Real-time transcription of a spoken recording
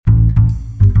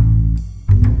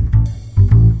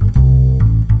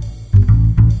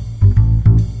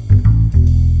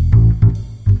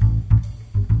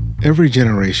Every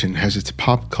generation has its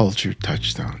pop culture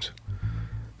touchstones.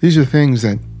 These are things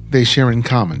that they share in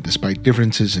common despite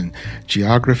differences in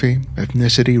geography,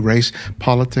 ethnicity, race,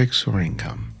 politics, or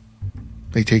income.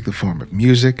 They take the form of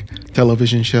music,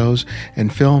 television shows,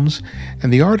 and films,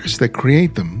 and the artists that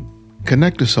create them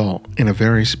connect us all in a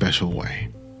very special way.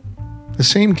 The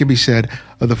same can be said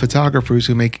of the photographers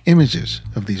who make images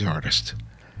of these artists.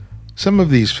 Some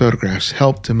of these photographs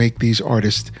help to make these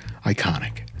artists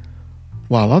iconic,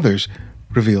 while others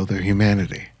reveal their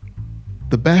humanity.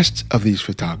 The best of these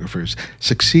photographers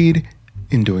succeed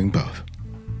in doing both.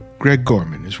 Greg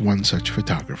Gorman is one such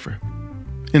photographer.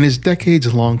 In his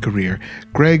decades-long career,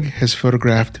 Greg has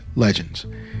photographed legends,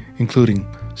 including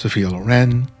Sophia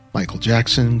Loren, Michael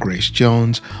Jackson, Grace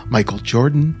Jones, Michael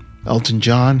Jordan, Elton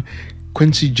John,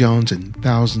 Quincy Jones, and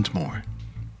thousands more.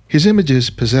 His images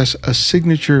possess a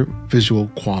signature visual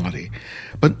quality,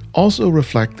 but also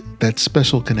reflect that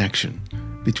special connection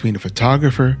between a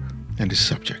photographer and his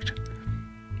subject.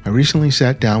 I recently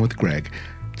sat down with Greg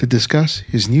to discuss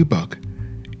his new book,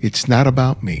 It's Not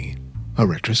About Me, a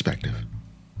retrospective.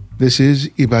 This is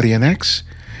Ibarian X,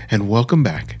 and welcome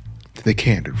back to The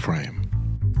Candid Frame.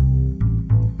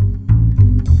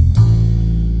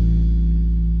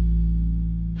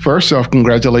 First off,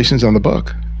 congratulations on the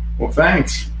book. Well,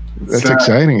 thanks. That's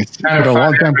exciting. It's been a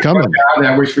long time coming.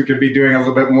 I wish we could be doing a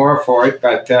little bit more for it,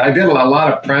 but I did a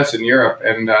lot of press in Europe,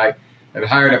 and I had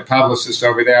hired a publicist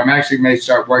over there. I'm actually may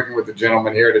start working with the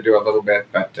gentleman here to do a little bit,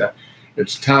 but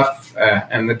it's tough.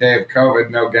 And the day of COVID,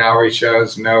 no gallery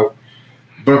shows, no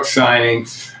book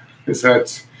signings. So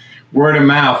it's word of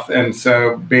mouth. And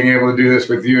so being able to do this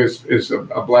with you is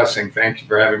a blessing. Thank you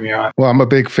for having me on. Well, I'm a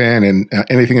big fan, and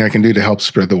anything I can do to help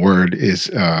spread the word is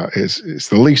the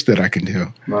least that I can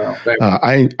do. Well, thank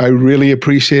you. I really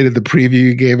appreciated the preview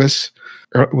you gave us.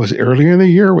 Was it earlier in the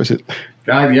year? Was it?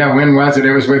 God, yeah. When was it?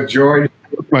 It was with George.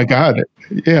 Oh my God.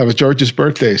 Yeah, it was George's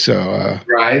birthday. So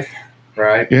Right.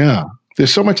 Yeah.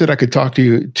 There's so much that I could talk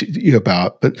to you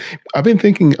about, but I've been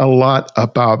thinking a lot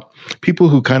about people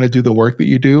who kind of do the work that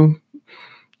you do,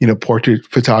 portrait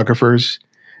photographers.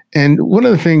 And one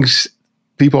of the things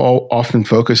people often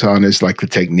focus on is like the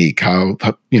technique, how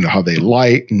they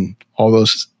light and all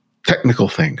those technical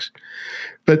things.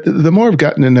 But the more I've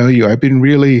gotten to know you, I've been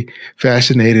really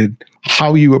fascinated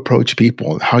how you approach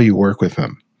people and how you work with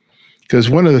them. Because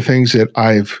one of the things that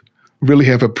I've really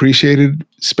have appreciated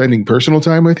spending personal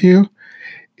time with you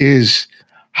is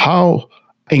how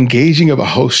engaging of a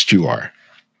host you are.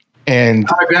 And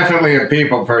I'm definitely a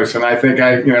people person. I think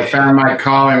I found my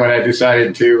calling when I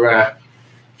decided to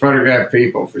photograph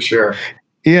people, for sure.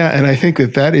 Yeah, and I think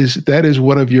that is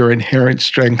one of your inherent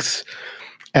strengths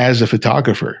as a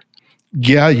photographer.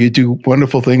 Yeah, you do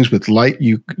wonderful things with light.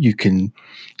 You can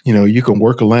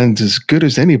work a lens as good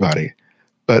as anybody.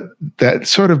 But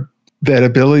that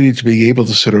ability to be able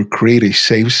to sort of create a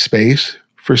safe space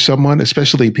for someone,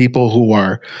 especially people who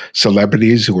are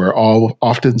celebrities, who are all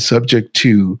often subject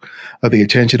to the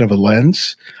attention of a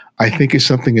lens, I think is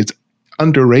something that's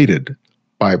underrated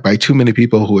by too many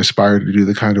people who aspire to do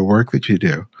the kind of work that you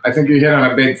do. I think you hit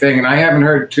on a big thing, and I haven't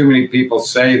heard too many people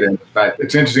say this, but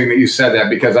it's interesting that you said that,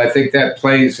 because I think that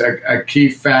plays a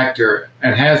key factor,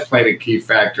 and has played a key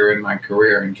factor in my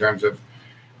career in terms of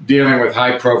dealing with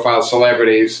high-profile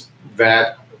celebrities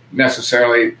that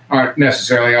aren't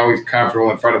necessarily always comfortable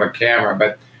in front of a camera,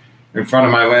 but in front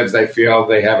of my lens, they feel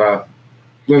they have a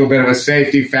little bit of a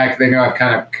safety factor. They know I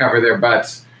kind of cover their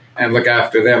butts and look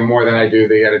after them more than I do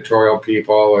the editorial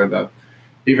people or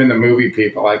even the movie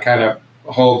people. I kind of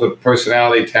hold the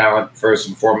personality talent first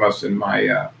and foremost in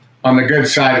my on the good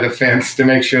side of the fence to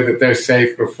make sure that they're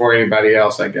safe before anybody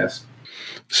else, I guess.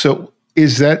 So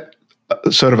is that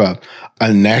sort of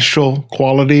a natural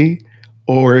quality,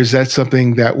 or is that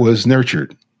something that was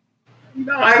nurtured?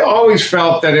 No, I've always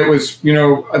felt that it was,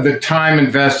 the time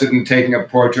invested in taking a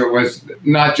portrait was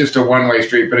not just a one-way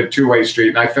street, but a two-way street.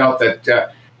 And I felt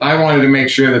that I wanted to make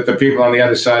sure that the people on the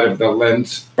other side of the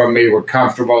lens from me were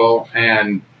comfortable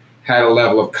and had a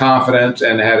level of confidence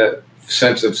and had a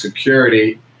sense of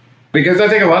security. Because I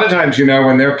think a lot of times,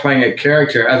 when they're playing a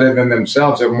character other than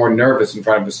themselves, they're more nervous in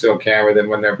front of a still camera than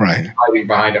when they're hiding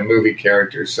behind a movie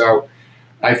character. So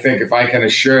I think if I can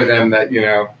assure them that,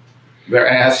 their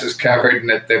ass is covered and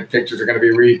that their pictures are going to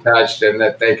be retouched and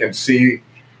that they can see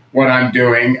what I'm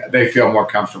doing, they feel more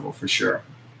comfortable, for sure.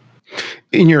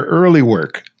 In your early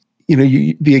work,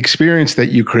 the experience that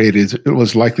you created, it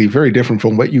was likely very different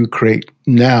from what you create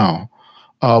now.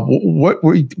 What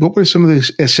were some of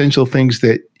the essential things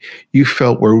that you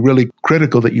felt were really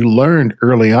critical that you learned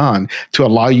early on to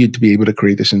allow you to be able to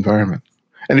create this environment?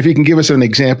 And if you can give us an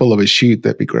example of a shoot,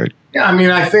 that'd be great. Yeah, I mean,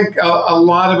 I think a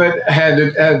lot of it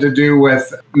had to do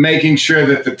with making sure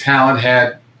that the talent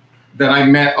that I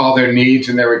met all their needs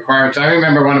and their requirements. I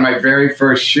remember one of my very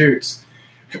first shoots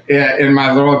in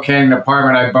my Laurel Canyon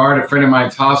apartment. I borrowed a friend of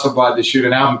mine's Hasselblad to shoot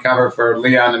an album cover for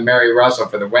Leon and Mary Russell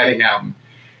for the wedding album.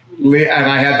 And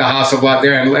I had the Hasselblad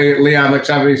there, and Leon looks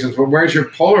up and he says, well, where's your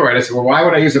Polaroid? I said, well, why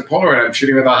would I use a Polaroid? I'm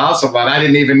shooting with a Hasselblad. I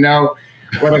didn't even know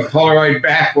what a Polaroid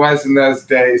back was in those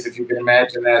days, if you can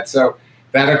imagine that. So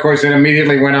that, of course, it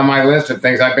immediately went on my list of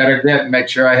things I better get and make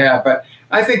sure I have. But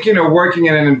I think, working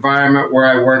in an environment where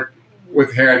I work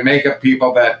with hair and makeup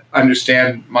people that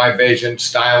understand my vision,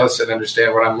 stylists that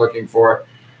understand what I'm looking for,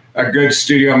 a good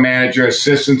studio manager,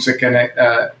 assistants that can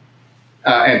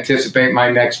anticipate my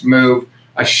next move,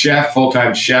 a chef,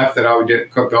 full-time chef that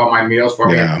always cooked all my meals for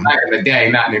me back in the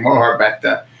day, not anymore.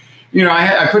 But,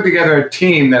 I put together a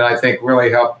team that I think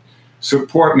really helped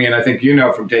support me. And I think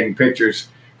from taking pictures,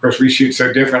 of course, we shoot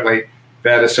so differently,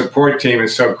 that a support team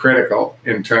is so critical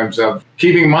in terms of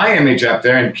keeping my image up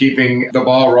there and keeping the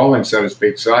ball rolling, so to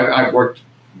speak. So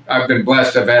I've been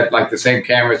blessed. I've had like the same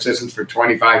camera assistants for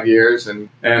 25 years and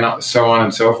so on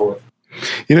and so forth.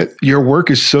 Your work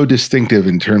is so distinctive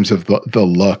in terms of the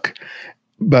look,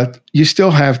 but you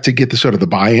still have to get the sort of the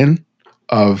buy-in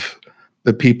of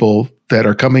the people that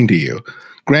are coming to you.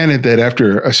 Granted that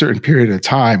after a certain period of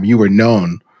time, you were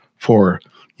known for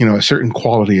a certain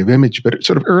quality of image, but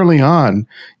sort of early on,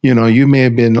 you may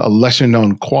have been a lesser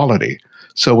known quality.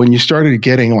 So when you started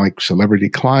getting like celebrity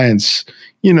clients,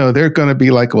 they're going to be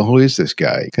like, well, who is this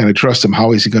guy? Kind of trust him.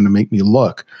 How is he going to make me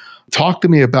look? Talk to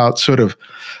me about sort of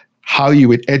how you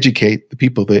would educate the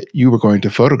people that you were going to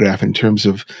photograph in terms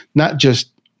of not just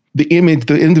the image,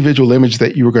 the individual image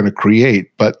that you were going to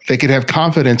create, but they could have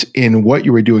confidence in what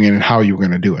you were doing and how you were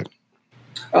going to do it.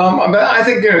 But I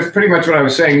think it's pretty much what I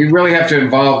was saying. You really have to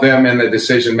involve them in the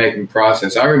decision-making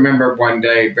process. I remember one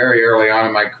day, very early on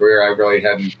in my career, I really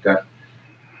hadn't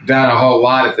done a whole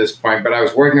lot at this point, but I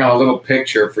was working on a little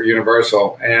picture for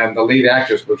Universal, and the lead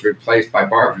actress was replaced by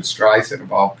Barbara Streisand,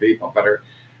 of all people. But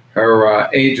her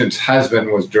agent's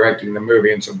husband was directing the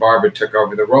movie, and so Barbara took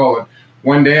over the role. And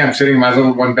one day, I'm sitting in my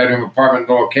little one-bedroom apartment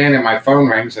in Laurel Canyon, my phone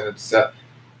rings, and it's...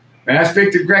 may I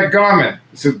speak to Greg Gorman?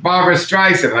 This is Barbara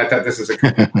Streisand. And I thought this is a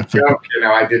joke.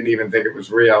 I didn't even think it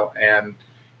was real. And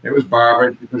it was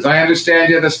Barbara. Because I understand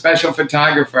you're the special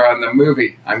photographer on the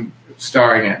movie I'm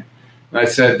starring in. And I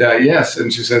said, yes.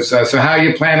 And she says, so how are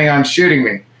you planning on shooting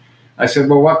me? I said,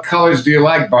 well, what colors do you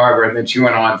like, Barbara? And then she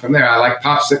went on from there. I like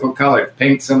popsicle colors,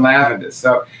 pinks and lavenders.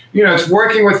 So, it's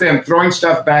working with them, throwing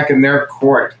stuff back in their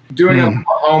court, doing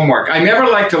homework. I never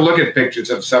like to look at pictures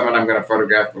of someone I'm going to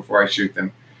photograph before I shoot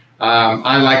them.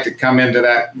 I like to come into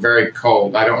that very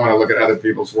cold. I don't want to look at other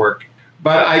people's work.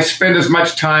 But I spend as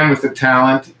much time with the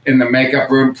talent in the makeup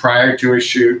room prior to a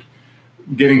shoot,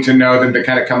 getting to know them, to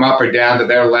kind of come up or down to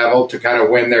their level, to kind of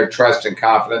win their trust and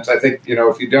confidence. I think,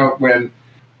 if you don't win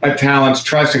a talent's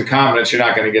trust and confidence, you're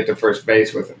not going to get to first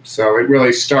base with them. So it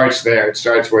really starts there. It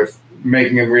starts with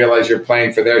making them realize you're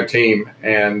playing for their team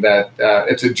and that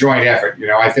it's a joint effort.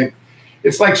 I think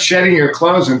it's like shedding your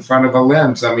clothes in front of a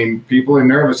lens. I mean, people are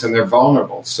nervous and they're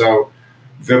vulnerable. So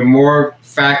the more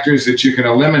factors that you can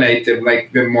eliminate to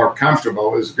make them more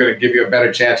comfortable is going to give you a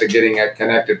better chance of getting a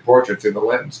connected portrait through the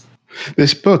lens.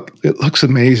 This book, it looks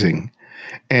amazing.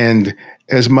 And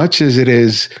as much as it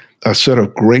is a sort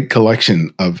of great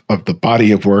collection of the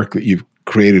body of work that you've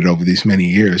created over these many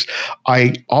years,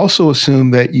 I also assume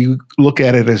that you look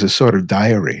at it as a sort of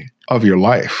diary of your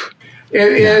life.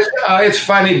 It is. It's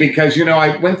funny because,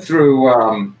 I went through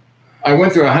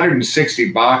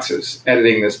 160 boxes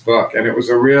editing this book, and it was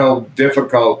a real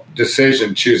difficult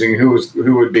decision choosing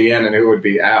who would be in and who would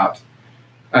be out.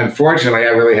 Unfortunately, I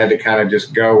really had to kind of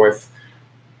just go with,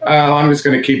 I'm just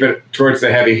going to keep it towards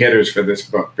the heavy hitters for this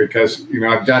book because,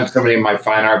 I've done so many of my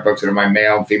fine art books that are my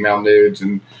male and female nudes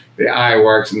and the eye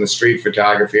works and the street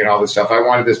photography and all this stuff. I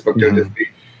wanted this book to just be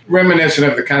reminiscent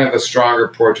of the kind of the stronger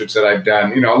portraits that I've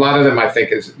done. A lot of them I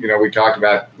think is, we talked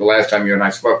about the last time you and I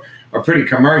spoke, are pretty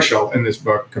commercial in this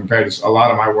book compared to a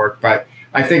lot of my work. But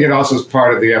I think it also is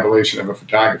part of the evolution of a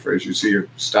photographer as you see your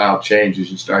style change,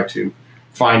 as you start to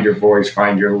find your voice,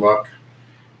 find your look.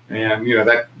 And,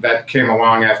 that came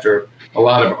along after a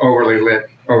lot of overly lit,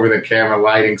 over-the-camera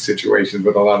lighting situations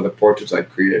with a lot of the portraits I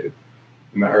created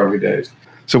in the early days.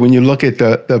 So when you look at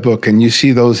the book and you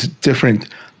see those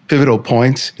different pivotal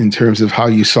points in terms of how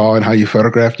you saw and how you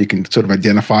photographed, you can sort of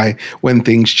identify when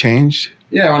things changed?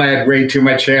 Yeah, when I had way too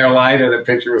much hair light and the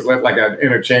picture was lit like an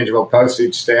interchangeable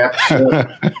postage stamp. So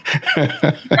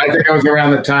I think it was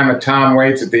around the time of Tom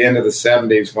Waits at the end of the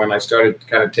 70s when I started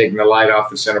kind of taking the light off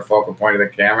the center focal point of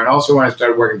the camera. And also when I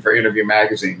started working for Interview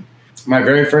Magazine. My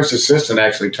very first assistant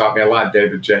actually taught me a lot,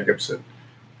 David Jacobson,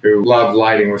 who loved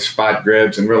lighting with spot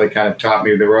grids and really kind of taught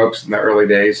me the ropes in the early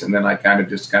days. And then I kind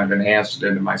of enhanced it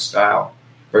into my style,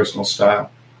 personal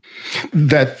style.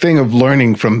 That thing of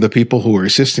learning from the people who were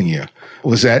assisting you,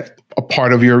 was that a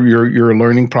part of your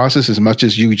learning process as much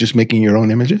as you just making your own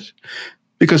images?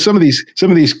 Because some of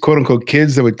these quote unquote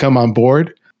kids that would come on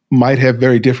board might have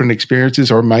very different experiences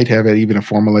or might have even a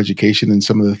formal education in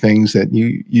some of the things that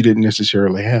you didn't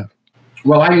necessarily have.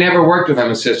 Well, I never worked with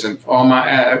an assistant all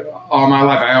my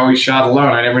life. I always shot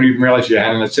alone. I never even realized you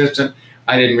had an assistant.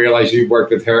 I didn't realize you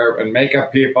worked with hair and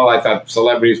makeup people. I thought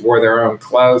celebrities wore their own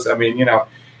clothes. I mean,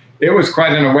 it was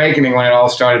quite an awakening when it all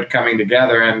started coming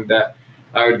together. And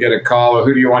I would get a call, well,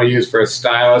 who do you want to use for a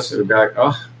stylist? It would be like,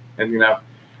 oh, and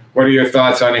what are your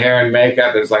thoughts on hair and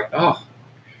makeup? It's like, oh.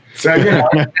 So,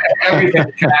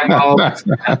 everything kind of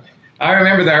all. I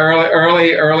remember the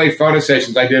early photo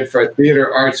sessions I did for a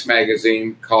theater arts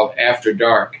magazine called After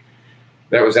Dark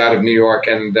that was out of New York.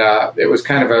 And it was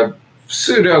kind of a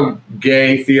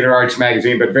pseudo-gay theater arts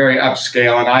magazine, but very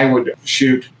upscale. And I would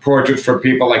shoot portraits for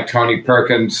people like Tony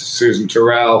Perkins, Susan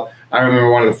Terrell. I remember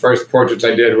one of the first portraits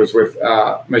I did was with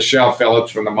Michelle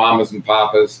Phillips from the Mamas and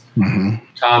Papas,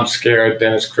 Tom Skerritt,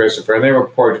 Dennis Christopher, and they were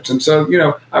portraits. And so,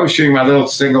 I was shooting my little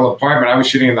single apartment. I was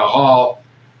shooting in the hall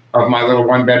of my little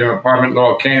one-bedroom apartment in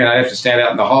Laurel Canyon. I'd have to stand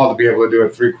out in the hall to be able to do a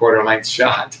 3/4 length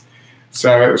shot.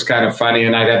 So it was kind of funny,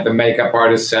 and I'd have the makeup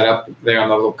artist set up there on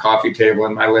the little coffee table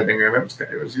in my living room.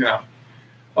 It was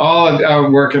all a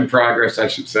work in progress, I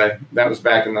should say. That was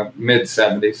back in the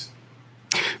mid-'70s.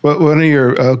 Well, one of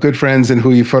your good friends and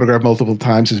who you photographed multiple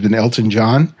times has been Elton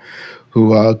John,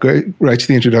 who writes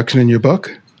the introduction in your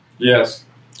book. Yes.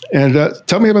 And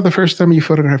tell me about the first time you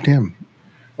photographed him.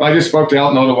 Well, I just spoke to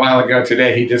Elton a little while ago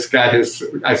today. He just got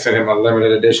I sent him a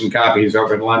limited edition copy. He's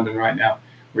over in London right now.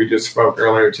 We just spoke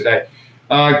earlier today.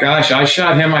 I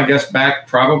shot him, I guess, back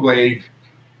probably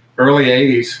early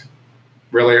 80s,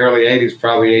 really early 80s,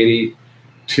 probably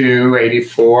 82,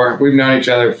 84. We've known each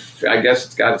other, I guess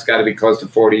it's got to be close to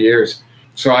 40 years.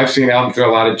 So I've seen Elton through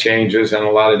a lot of changes and a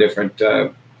lot of different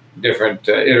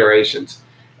iterations.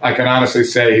 I can honestly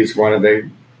say he's one of the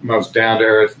most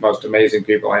down-to-earth, most amazing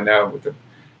people I know with a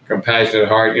compassionate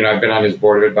heart. I've been on his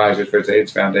board of advisors for his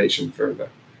AIDS Foundation for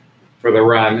the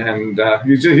run, and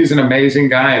he's an amazing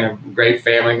guy and a great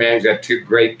family man. He's got 2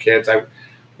 great kids. I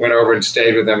went over and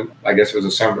stayed with him. I guess it was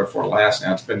the summer before last.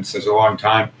 Now it's been such a long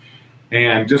time,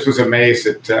 and just was amazed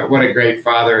at what a great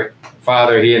father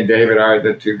he and David are.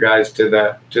 The 2 guys to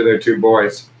their 2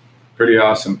 boys. Pretty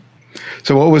awesome.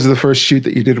 So, what was the first shoot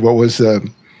that you did? What was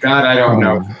God, I don't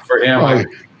know. For him,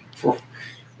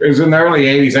 it was in the early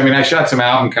 80s. I mean, I shot some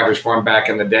album covers for him back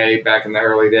in the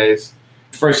early days.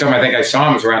 First time I think I saw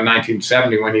him was around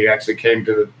 1970 when he actually came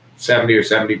to the 70 or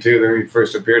 72. Then he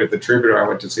first appeared at the Troubadour. I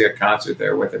went to see a concert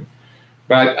there with him.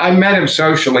 But I met him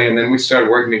socially, and then we started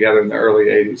working together in the early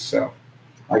 80s. So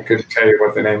I couldn't tell you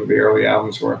what the name of the early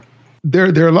albums were. There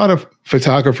are a lot of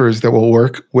photographers that will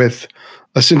work with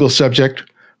a single subject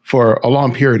for a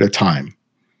long period of time.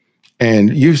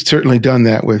 And you've certainly done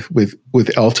that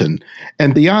with Elton.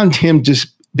 And beyond him just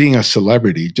being a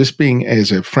celebrity, just being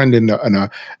as a friend and a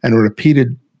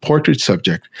repeated portrait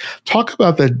subject, talk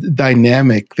about the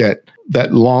dynamic that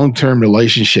long-term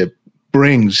relationship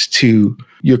brings to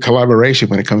your collaboration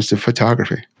when it comes to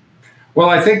photography. Well,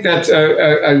 I think that's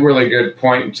a really good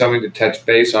point and something to touch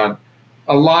base on.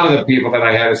 A lot of the people that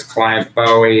I had as clients,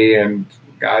 Bowie and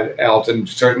Elton,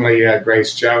 certainly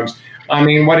Grace Jones. I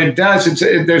mean, what it does,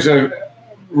 there's a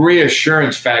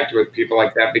reassurance factor with people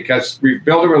like that because we've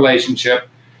built a relationship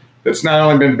that's not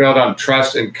only been built on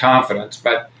trust and confidence,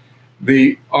 but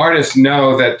the artists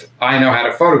know that I know how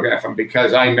to photograph them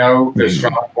because I know their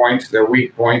strong points, their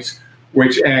weak points,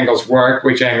 which angles work,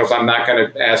 which angles I'm not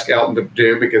going to ask Elton to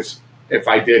do because if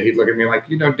I did, he'd look at me like,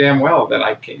 damn well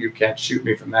that you can't shoot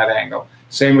me from that angle.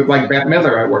 Same with like Bette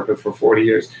Midler I worked with for 40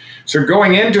 years. So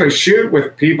going into a shoot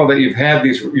with people that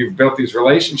you've built these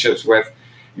relationships with,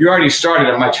 you already start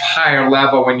at a much higher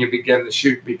level when you begin the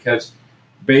shoot because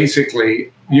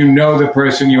basically the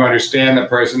person, you understand the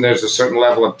person, there's a certain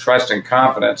level of trust and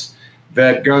confidence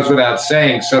that goes without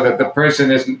saying so that the person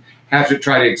doesn't have to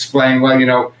try to explain,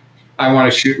 well, I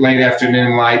want to shoot late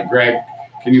afternoon light, Greg,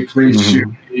 can you please shoot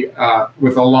me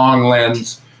with a long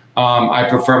lens? I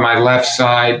prefer my left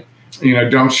side,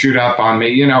 don't shoot up on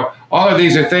me. All of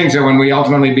these are things that when we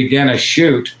ultimately begin a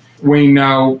shoot, we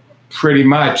know pretty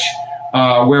much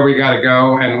where we got to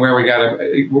go and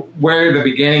where the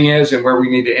beginning is and where we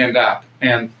need to end up.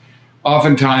 And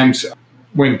oftentimes,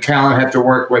 when talent have to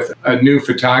work with a new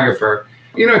photographer,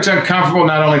 it's uncomfortable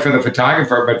not only for the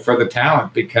photographer but for the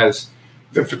talent, because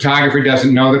the photographer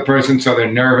doesn't know the person, so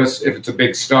they're nervous if it's a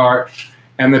big star,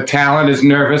 and the talent is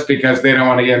nervous because they don't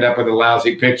want to end up with a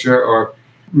lousy picture, or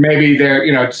maybe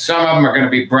some of them are going to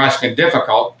be brusque and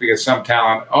difficult because some of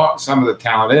the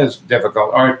talent is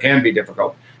difficult, or it can be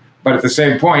difficult. But at the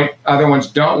same point, other ones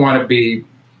don't want to be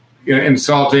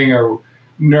insulting or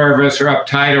nervous or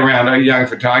uptight around a young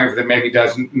photographer that maybe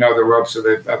doesn't know the ropes of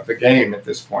the game at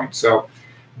this point. So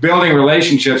building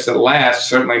relationships that last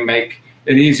certainly make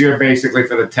it easier basically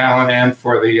for the talent and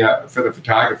for the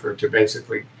photographer to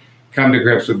basically come to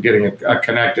grips with getting a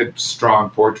connected, strong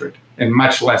portrait in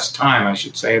much less time, I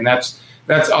should say. And that's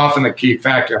often the key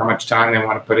factor, how much time they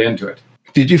want to put into it.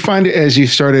 Did you find it as you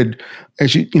started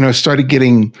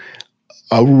getting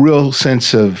a real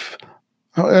sense of,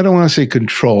 I don't want to say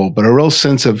control, but a real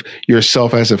sense of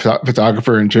yourself as a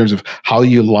photographer in terms of how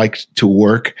you liked to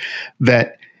work,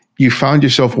 that you found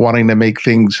yourself wanting to make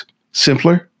things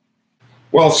simpler?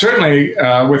 Well, certainly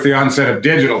with the onset of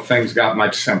digital, things got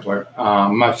much simpler,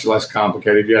 much less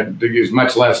complicated. You had to use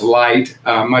much less light,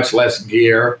 much less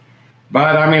gear.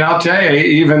 But I mean, I'll tell you,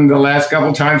 even the last couple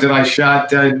of times that I shot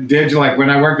digital, like when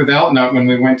I worked with Elton, when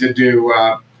we went to do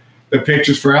the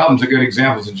pictures for Elton's a good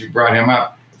example since you brought him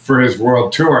up. For his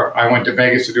world tour, I went to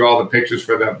Vegas to do all the pictures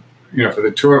for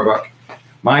the tour book.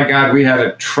 My God, we had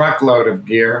a truckload of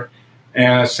gear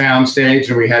and a sound stage,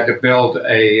 and we had to build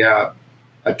a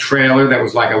trailer that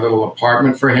was like a little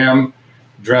apartment for him,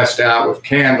 dressed out with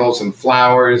candles and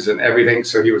flowers and everything,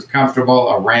 so he was comfortable,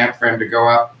 a ramp for him to go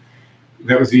up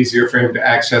that was easier for him to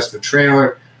access the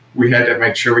trailer. We had to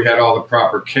make sure we had all the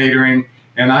proper catering,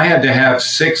 and I had to have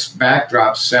 6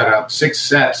 backdrops set up, 6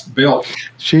 sets built.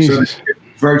 Jesus. So that you could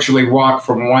virtually walk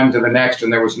from one to the next,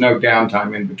 and there was no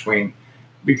downtime in between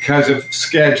because of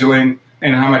scheduling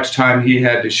and how much time he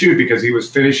had to shoot, because he was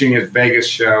finishing his Vegas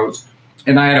shows.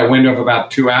 And I had a window of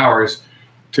about 2 hours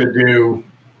to do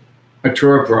a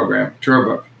tour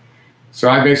book. So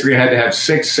I basically had to have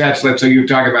 6 sets. Let's say you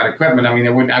talk about equipment. I mean,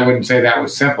 I wouldn't say that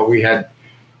was simple. We had,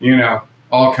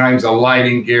 all kinds of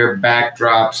lighting gear,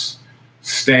 backdrops,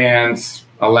 stands,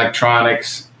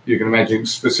 electronics. You can imagine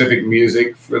specific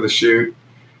music for the shoot.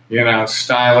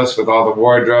 Stylists with all the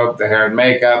wardrobe, the hair and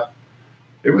makeup.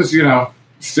 It was,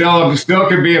 still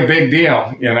could be a big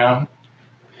deal,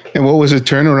 And what was the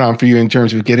turnaround for you in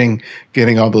terms of getting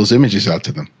all those images out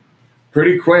to them?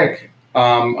 Pretty quick.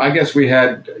 I guess we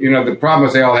had, the problem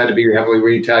was they all had to be heavily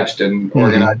retouched and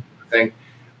organized.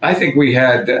 I think we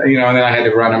had, and then I had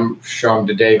to show them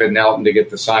to David and Elton to get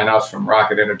the sign-offs from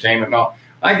Rocket Entertainment and all.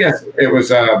 I guess it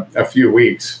was a few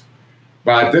weeks.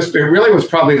 But it really was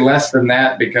probably less than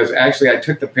that, because actually I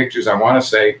took the pictures. I want to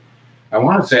say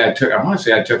I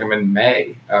took them in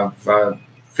May of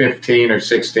 15 or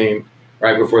 16,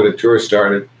 right before the tour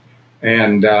started,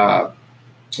 and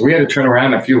we had to turn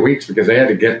around in a few weeks because they had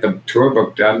to get the tour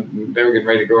book done. They were getting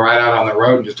ready to go right out on the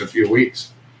road in just a few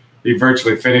weeks. He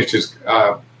virtually finished his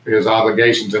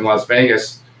obligations in Las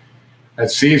Vegas at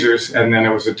Caesars, and then it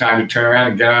was the time to turn around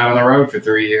and get out on the road for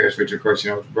 3 years, which of course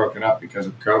was broken up because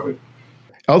of COVID.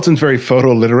 Elton's very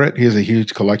photo literate. He has a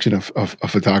huge collection of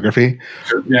photography.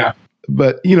 Yeah.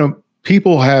 But,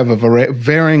 people have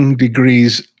varying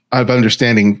degrees of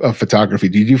understanding of photography.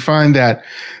 Did you find that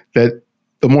the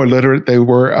more literate they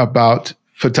were about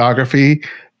photography,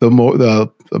 the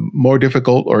more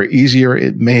difficult or easier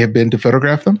it may have been to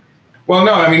photograph them? Well,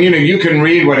 no, I mean, you can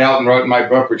read what Elton wrote in my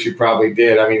book, which you probably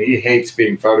did. I mean, he hates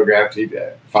being photographed. He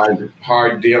finds it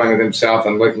hard dealing with himself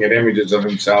and looking at images of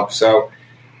himself. So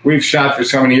we've shot for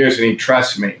so many years, and he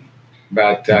trusts me.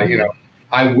 But,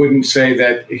 I wouldn't say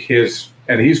that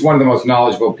and he's one of the most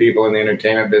knowledgeable people in the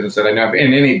entertainment business that I know,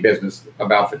 in any business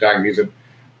about photography. He's a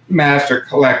master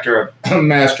collector of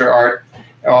master art,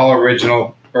 all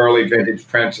original, early vintage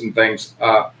prints and things.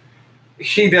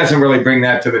 He doesn't really bring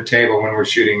that to the table when we're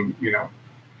shooting,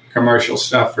 commercial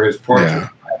stuff for his portrait. Yeah.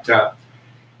 But,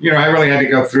 I really had to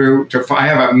go through I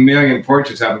have a million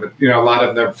portraits of him, but, a lot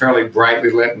of them are fairly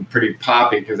brightly lit and pretty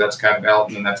poppy because that's kind of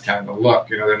Elton and that's kind of the look.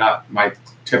 They're not my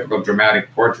typical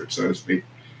dramatic portrait, so to speak.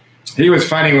 He was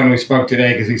funny when we spoke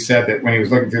today because he said that when he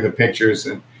was looking through the pictures,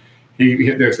 and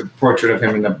there's a portrait of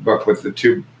him in the book with the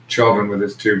 2 children with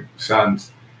his 2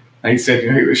 sons. And he said,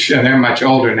 he was, and they're much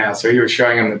older now, so he was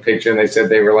showing them the picture, and they said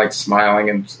they were like smiling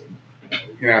and,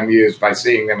 amused by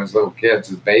seeing them as little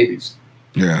kids, as babies.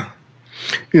 Yeah.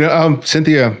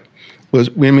 Cynthia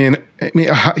I mean,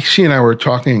 she and I were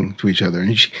talking to each other,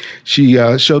 and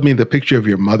she showed me the picture of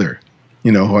your mother,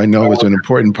 who I know was an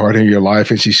important part of your life.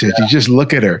 And she said, "You just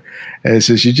look at her," and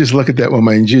says, "You just look at that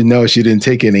woman, and you know she didn't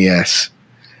take any S."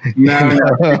 No,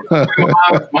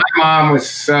 my mom was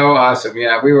so awesome.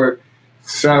 Yeah, we were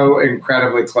so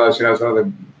incredibly close. It was one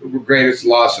of the greatest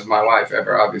losses of my life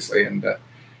ever, obviously. And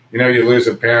you lose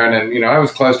a parent, and I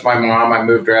was close to my mom. I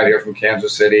moved her out here from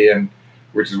Kansas City, and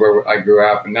which is where I grew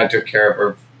up, and I took care of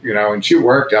her. And she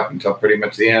worked up until pretty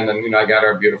much the end. And, I got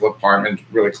her a beautiful apartment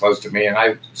really close to me, and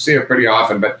I see her pretty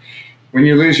often. But when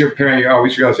you lose your parent, you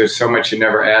always realize there's so much you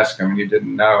never asked them and you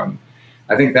didn't know. And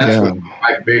I think that's one of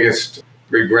my biggest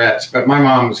regrets. But my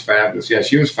mom was fabulous. Yeah,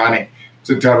 she was funny. It's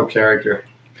a total character.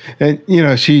 And,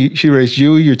 she raised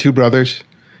you, your two brothers,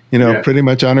 pretty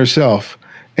much on herself.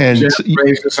 And she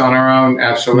raised us on our own,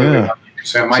 absolutely. Yeah.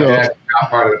 So my dad was not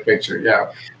part of the picture,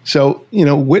 yeah. So,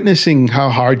 witnessing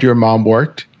how hard your mom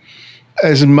worked,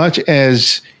 as much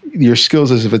as your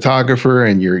skills as a photographer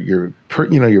and your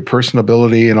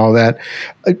personability and all that,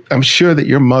 I'm sure that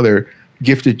your mother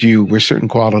gifted you with certain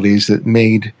qualities that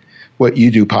made what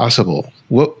you do possible.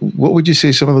 What would you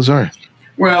say some of those are?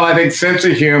 Well, I think sense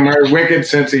of humor, wicked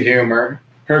sense of humor,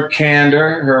 her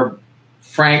candor, her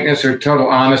frankness, her total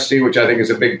honesty, which I think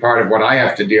is a big part of what I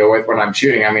have to deal with when I'm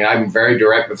shooting. I mean, I'm very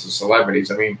direct with the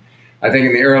celebrities. I mean, I think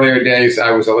in the earlier days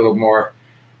I was a little more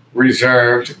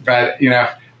reserved, but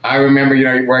I remember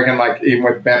working like even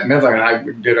with Bette Midler, and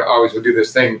I always would do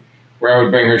this thing where I would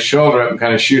bring her shoulder up and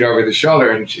kind of shoot over the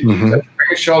shoulder, and she said, "Bring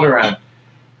your shoulder around."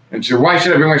 And she said, "Why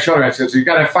should I bring my shoulder around?" I said, "So you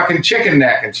got a fucking chicken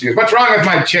neck." And she goes, "What's wrong with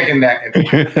my chicken neck?" And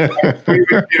we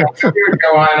would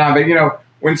go on and on. But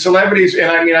when celebrities,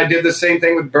 and I mean, I did the same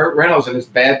thing with Burt Reynolds and his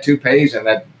bad toupees and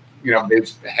that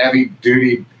his heavy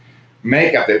duty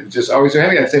makeup that just always so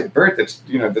heavy. I'd say, Bert, that's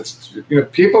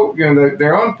people,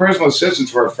 their own personal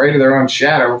assistants were afraid of their own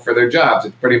shadow for their jobs.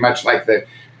 It's pretty much like the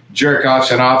jerk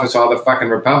offs in office, all the fucking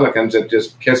Republicans that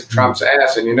just kiss Trump's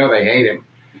ass, and they hate him.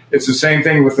 It's the same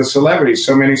thing with the celebrities.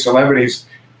 So many celebrities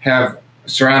have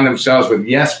surround themselves with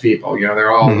yes people.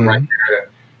 They're all right there to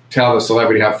tell the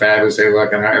celebrity how fabulous they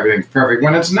look and how everything's perfect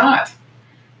when it's not.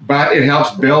 But it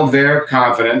helps build their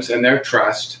confidence and their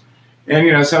trust.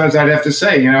 And, sometimes I'd have to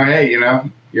say, hey,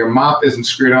 your mop isn't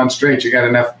screwed on straight. You got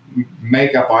enough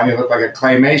makeup on. You look like a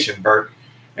claymation, Bert.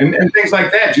 And things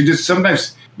like that. You just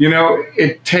sometimes,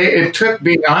 it took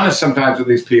being honest sometimes with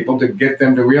these people to get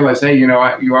them to realize, hey, you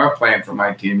are playing for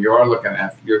my team. You are looking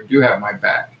after, you do have my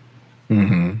back.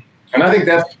 Mm-hmm. And I think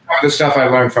that's some of the stuff I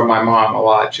learned from my mom a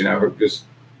lot, just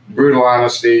brutal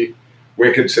honesty,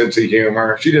 wicked sense of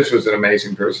humor. She just was an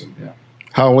amazing person. Yeah.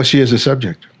 How was she as a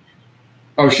subject?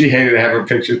 Oh, she hated to have her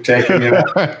picture taken.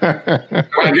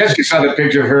 I guess you saw the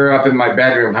picture of her up in my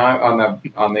bedroom, huh?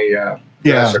 On the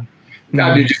dresser.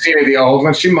 Now, did you see any of the old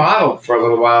ones? She modeled for a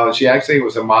little while, and she actually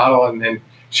was a model, and then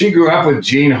she grew up with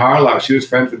Jean Harlow. She was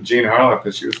friends with Jean Harlow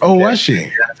because she was. Oh, was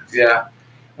she? Yeah,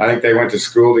 I think they went to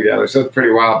school together, so it's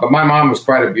pretty wild. But my mom was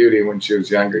quite a beauty when she was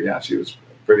younger. Yeah, she was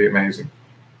pretty amazing.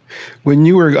 When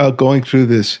you were going through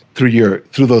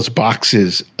those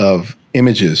boxes of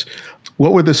images,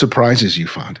 what were the surprises you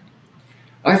found?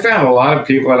 I found a lot of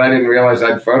people that I didn't realize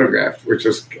I'd photographed, which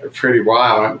was pretty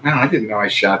wild. I didn't know I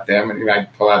shot them. And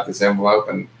I'd pull out this envelope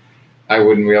and I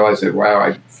wouldn't realize that, wow,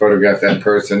 I photographed that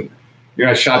person.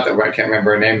 I shot that, I can't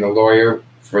remember her name, the lawyer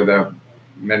for the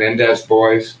Menendez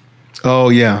boys. Oh,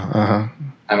 yeah. Uh-huh.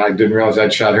 And I didn't realize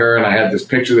I'd shot her. And I had this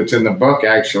picture that's in the book,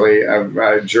 actually, of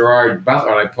Gerard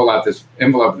Butler. And I pull out this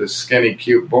envelope of this skinny,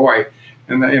 cute boy.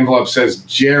 And the envelope says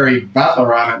Jerry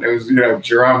Butler on it. It was,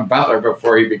 Jerome Butler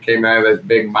before he became this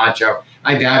big macho.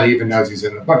 I doubt he even knows he's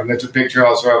in the book. And there's a picture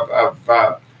also of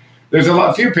there's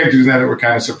a few pictures in there that were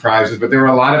kind of surprises, but there were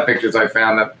a lot of pictures I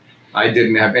found that I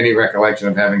didn't have any recollection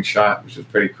of having shot, which is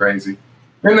pretty crazy.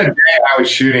 In the day, I was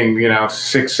shooting,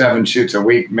 6-7 shoots a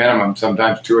week minimum,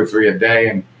 sometimes 2 or 3 a day,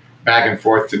 and back and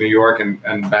forth to New York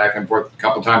and back and forth a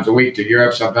couple times a week to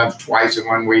Europe, sometimes twice in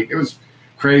 1 week. It was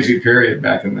crazy period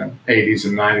back in the 80s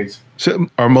and 90s. So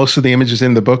are most of the images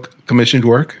in the book commissioned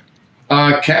work?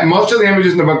 Most of the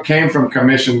images in the book came from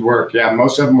commissioned work. Yeah,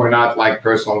 most of them were not like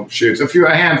personal shoots.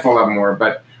 A handful of them were,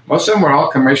 but most of them were all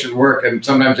commissioned work. And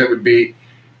sometimes it would be,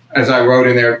 as I wrote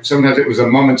in there, sometimes it was a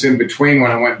moments in between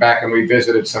when I went back and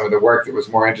revisited some of the work that was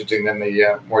more interesting than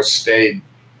the more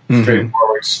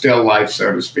straightforward, still life,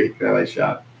 so to speak, that I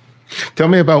shot. Tell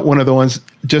me about one of the ones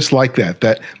just like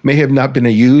that may have not been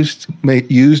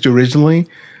used originally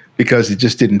because it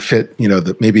just didn't fit,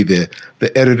 maybe the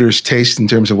editor's taste in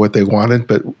terms of what they wanted,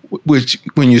 but which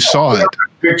when you saw it.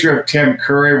 Picture of Tim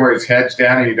Curry where his head's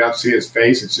down and you don't see his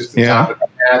face. It's just the top of the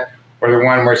hat. or the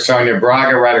one where Sonia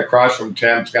Braga right across from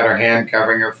Tim's got her hand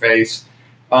covering her face.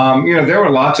 There were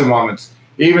lots of moments.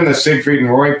 Even the Siegfried and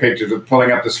Roy pictures of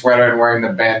pulling up the sweater and wearing the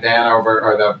bandana over,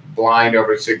 or the blind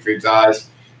over Siegfried's eyes.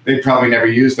 They probably never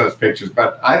used those pictures,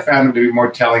 but I found them to be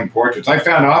more telling portraits. I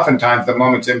found oftentimes the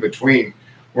moments in between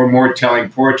were more telling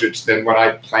portraits than what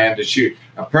I planned to shoot.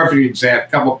 A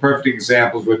couple perfect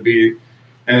examples would be,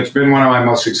 and it's been one of my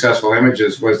most successful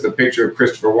images, was the picture of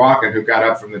Christopher Walken, who got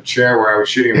up from the chair where I was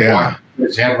shooting him, walked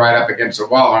his head right up against the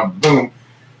wall, and boom,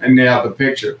 and nailed the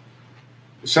picture.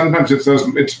 Sometimes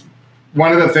it's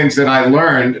one of the things that I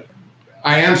learned.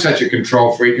 I am such a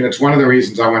control freak, and it's one of the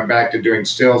reasons I went back to doing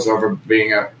stills over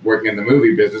working in the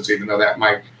movie business, even though that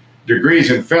my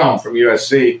degree's in film from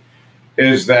USC,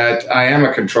 is that I am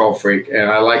a control freak,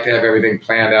 and I like to have everything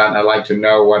planned out, and I like to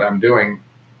know what I'm doing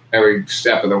every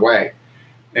step of the way.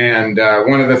 And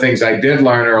one of the things I did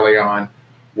learn early on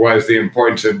was the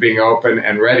importance of being open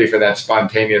and ready for that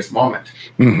spontaneous moment.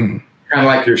 Mm-hmm. Kind of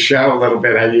like your show a little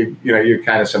bit, how you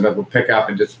kind of sometimes will pick up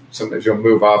and just sometimes you'll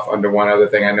move off onto one other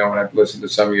thing. I know when I've listened to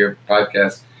some of your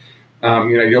podcasts,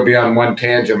 you'll be on one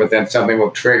tangent, but then something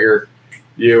will trigger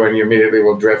you and you immediately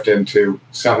will drift into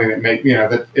something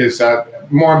that is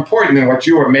more important than what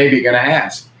you were maybe going to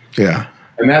ask. Yeah.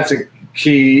 And that's a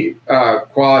key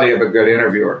quality of a good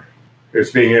interviewer,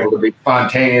 is being able to be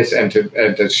spontaneous and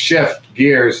to shift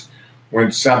gears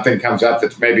when something comes up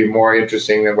that's maybe more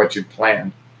interesting than what you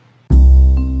planned.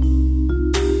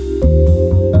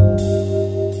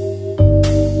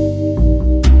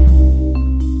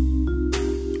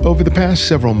 Over the past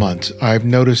several months, I've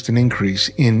noticed an increase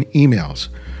in emails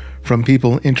from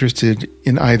people interested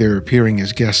in either appearing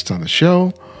as guests on the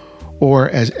show or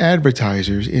as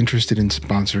advertisers interested in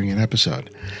sponsoring an episode.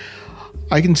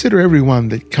 I consider everyone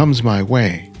that comes my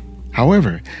way.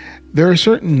 However, there are a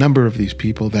certain number of these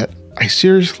people that I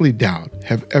seriously doubt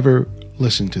have ever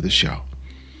listened to the show.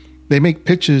 They make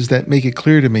pitches that make it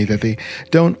clear to me that they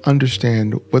don't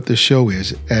understand what the show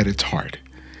is at its heart.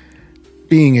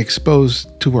 Being exposed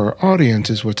to our audience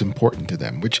is what's important to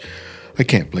them, which I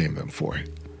can't blame them for.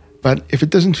 But if it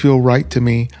doesn't feel right to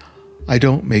me, I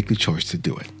don't make the choice to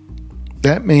do it.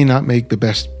 That may not make the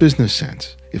best business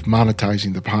sense if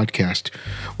monetizing the podcast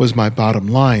was my bottom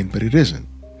line, but it isn't.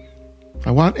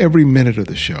 I want every minute of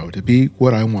the show to be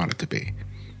what I want it to be.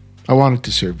 I want it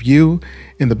to serve you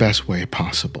in the best way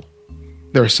possible.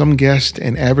 There are some guests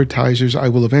and advertisers I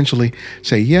will eventually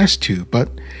say yes to, but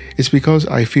it's because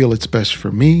I feel it's best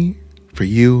for me, for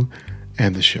you,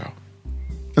 and the show.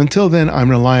 Until then, I'm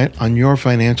reliant on your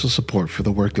financial support for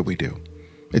the work that we do.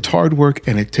 It's hard work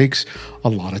and it takes a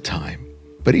lot of time,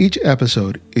 but each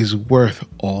episode is worth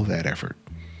all that effort.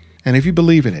 And if you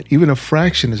believe in it, even a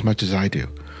fraction as much as I do,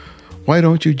 why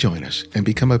don't you join us and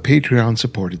become a Patreon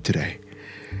supporter today?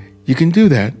 You can do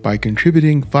that by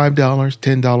contributing $5,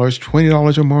 $10,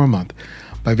 $20 or more a month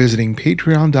by visiting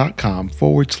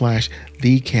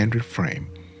patreon.com/thecandidframe.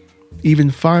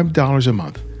 Even $5 a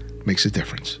month makes a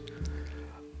difference.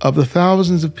 Of the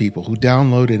thousands of people who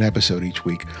download an episode each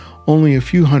week, only a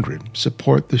few hundred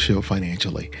support the show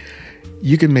financially.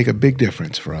 You can make a big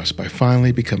difference for us by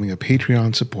finally becoming a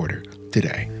Patreon supporter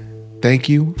today. Thank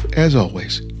you, as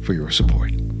always, for your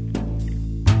support.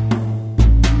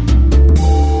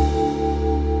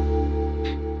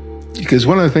 Because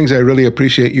one of the things I really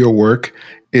appreciate your work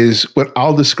is what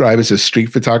I'll describe as a street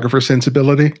photographer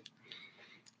sensibility.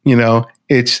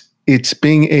 It's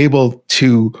being able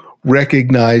to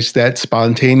recognize that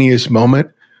spontaneous moment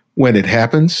when it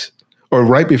happens or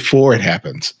right before it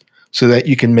happens so that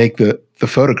you can make the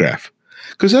photograph.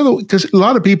 Because a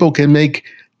lot of people can make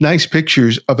nice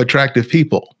pictures of attractive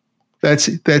people.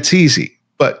 That's easy.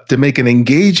 But to make an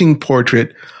engaging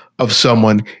portrait of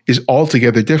someone is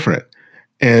altogether different.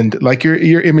 And like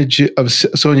your image of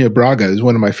Sonia Braga is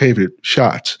one of my favorite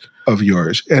shots of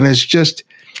yours. And it's just,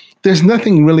 there's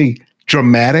nothing really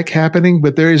dramatic happening,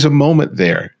 but there is a moment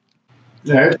there.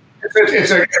 Yeah,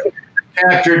 it's a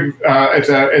captured.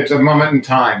 It's a moment in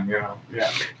time. Yeah.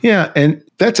 Yeah, and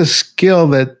that's a skill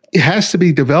that it has to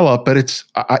be developed. But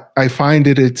I find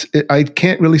I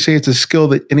can't really say it's a skill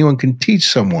that anyone can teach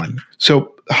someone.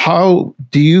 So how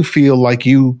do you feel like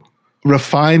you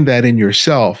refine that in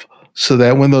yourself, so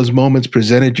that when those moments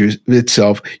presented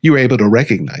itself, you were able to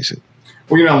recognize it?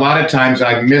 Well, a lot of times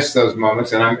I miss those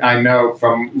moments, and I know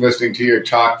from listening to your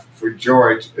talk for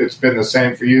George, it's been the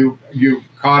same for you. You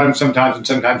caught him sometimes, and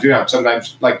sometimes you don't.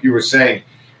 Sometimes, like you were saying,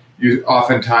 you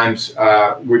oftentimes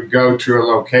would go to a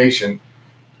location,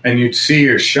 and you'd see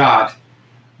your shot,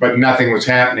 but nothing was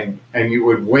happening, and you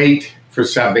would wait for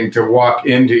something to walk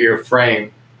into your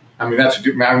frame. I mean, I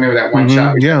remember that one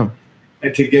shot. Yeah.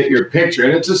 to get your picture.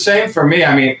 And it's the same for me.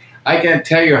 I mean, I can't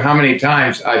tell you how many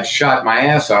times I've shot my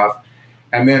ass off,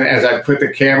 and then as I put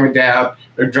the camera down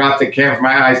or dropped the camera from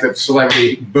my eyes, the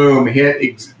celebrity, boom,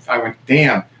 hit. I went,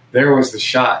 damn, there was the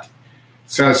shot.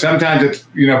 So sometimes it's,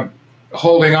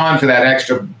 holding on to that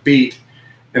extra beat.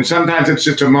 And sometimes it's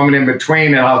just a moment in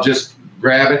between, and I'll just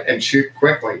grab it and shoot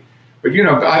quickly. But,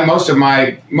 most of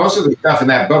the stuff in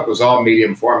that book was all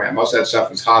medium format. Most of that stuff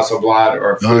was Hasselblad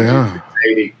or Fuji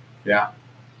 680. Yeah.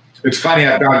 It's funny,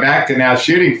 I've gone back to now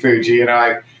shooting Fuji.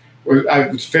 I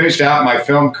finished out my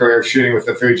film career shooting with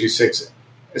the Fuji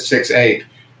 6.8.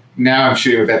 Now I'm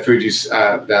shooting with that Fuji,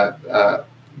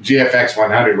 GFX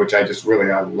 100, which I just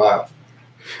really love.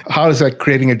 How is that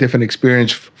creating a different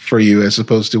experience for you as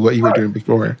opposed to what you were doing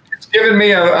before? It's given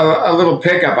me a little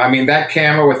pickup. I mean, that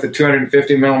camera with the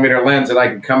 250 millimeter lens that I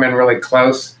can come in really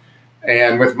close,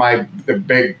 and with the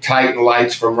big Titan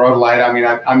lights from Rhodolite. I mean,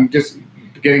 I'm just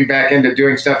getting back into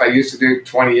doing stuff I used to do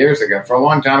 20 years ago. For a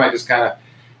long time, I just kind of,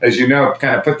 as you know,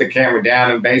 put the camera down,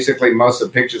 and basically most of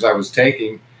the pictures I was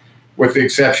taking, with the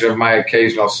exception of my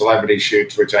occasional celebrity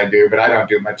shoots, which I do, but I don't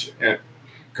do much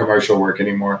commercial work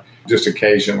anymore, just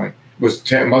occasionally.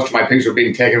 Most of my pictures were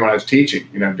being taken when I was teaching,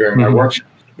 during my workshops.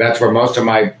 That's where most of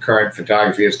my current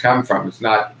photography has come from. It's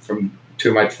not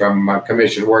too much from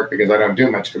commissioned work, because I don't do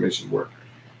much commissioned work.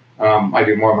 I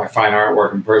do more of my fine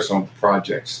artwork and personal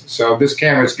projects. So this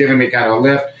camera's given me kind of a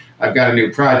lift. I've got a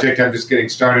new project I'm just getting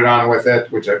started on with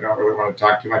it, which I don't really want to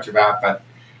talk too much about, but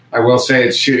I will say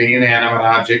it's shooting inanimate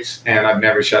objects, and I've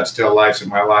never shot still lifes in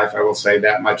my life. I will say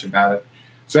that much about it.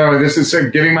 So this is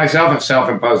giving myself a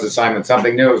self-imposed assignment,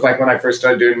 something new. It was like when I first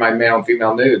started doing my male and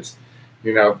female nudes,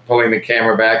 pulling the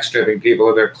camera back, stripping people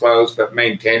of their clothes, but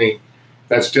maintaining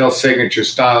that still signature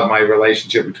style of my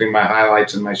relationship between my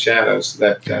highlights and my shadows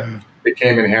that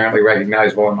became inherently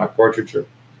recognizable in my portraiture.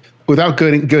 Without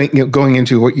going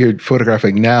into what you're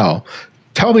photographing now,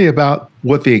 tell me about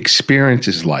what the experience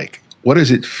is like. What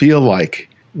does it feel like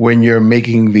when you're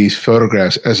making these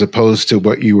photographs as opposed to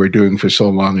what you were doing for so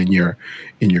long in your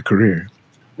career?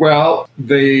 Well,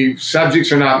 the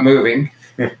subjects are not moving,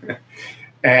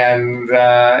 and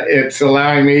it's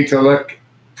allowing me to look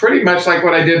pretty much like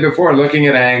what I did before, looking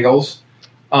at angles.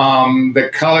 The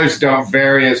colors don't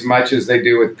vary as much as they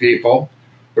do with people.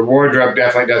 The wardrobe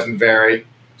definitely doesn't vary.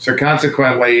 So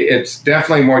consequently, it's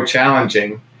definitely more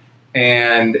challenging,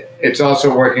 and it's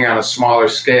also working on a smaller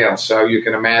scale. So you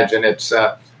can imagine it's,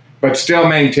 but still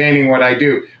maintaining what I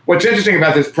do. What's interesting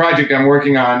about this project I'm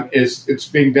working on is it's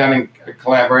being done in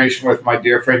collaboration with my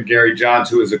dear friend Gary Johns,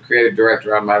 who is a creative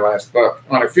director on my last book,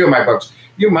 on a few of my books.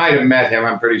 You might have met him,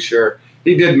 I'm pretty sure.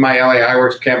 He did my LA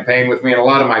Iworks campaign with me, and a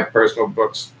lot of my personal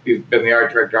books he's been the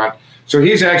art director on. So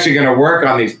he's actually going to work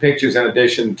on these pictures in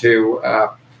addition to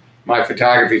my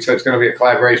photography. So it's going to be a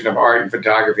collaboration of art and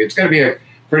photography. It's going to be a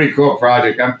pretty cool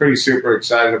project. I'm pretty super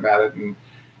excited about it. And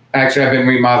actually, I've been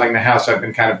remodeling the house. I've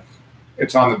been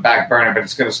it's on the back burner, but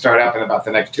it's going to start up in about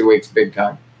the next 2 weeks, big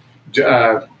time.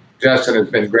 Justin has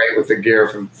been great with the gear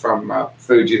from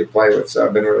Fuji to play with, so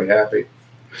I've been really happy.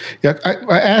 Yeah,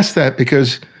 I asked that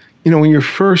because, when you're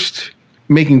first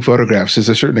making photographs, there's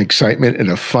a certain excitement and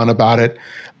a fun about it.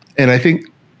 And I think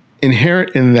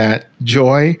inherent in that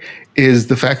joy is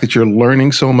the fact that you're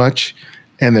learning so much,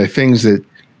 and there are things that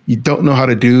you don't know how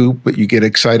to do, but you get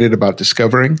excited about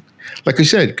discovering. Like I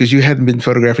said, because you hadn't been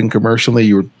photographing commercially,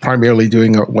 you were primarily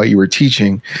doing what you were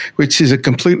teaching, which is a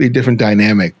completely different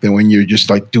dynamic than when you're just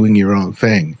like doing your own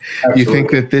thing. Absolutely. You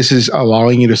think that this is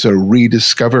allowing you to sort of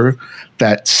rediscover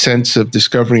that sense of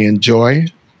discovery and joy?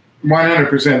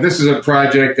 100%. This is a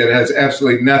project that has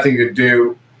absolutely nothing to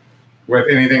do with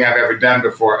anything I've ever done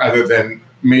before, other than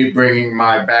me bringing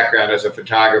my background as a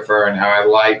photographer and how I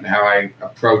light and how I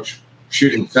approach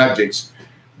shooting subjects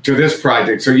to this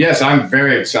project. So yes, I'm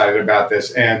very excited about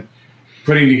this, and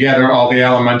putting together all the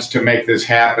elements to make this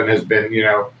happen has been,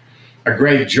 a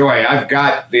great joy. I've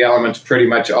got the elements pretty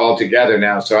much all together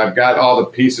now. So I've got all the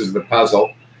pieces of the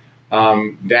puzzle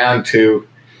down to,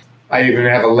 I even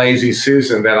have a lazy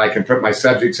Susan that I can put my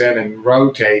subjects in and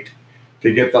rotate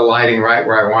to get the lighting right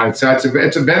where I want it. So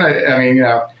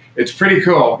it's pretty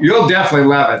cool. You'll definitely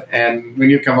love it. And when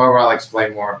you come over, I'll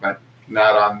explain more, but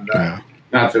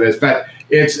not for this. But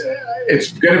it's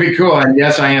going to be cool. And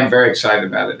yes, I am very excited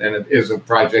about it. And it is a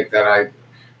project that I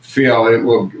feel it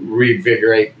will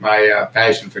reinvigorate my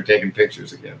passion for taking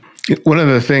pictures again. One of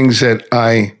the things that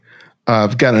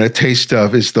I've gotten a taste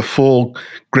of is the full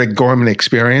Greg Gorman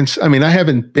experience. I mean, I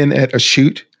haven't been at a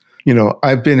shoot.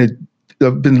 I've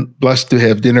been blessed to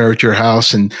have dinner at your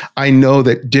house, and I know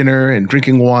that dinner and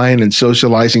drinking wine and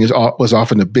socializing was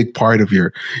often a big part of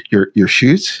your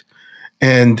shoots.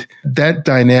 And that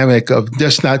dynamic of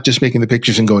just not just making the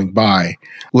pictures and going by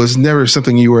was never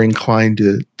something you were inclined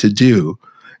to do.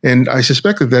 And I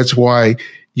suspect that that's why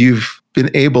you've been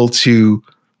able to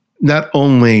not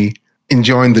only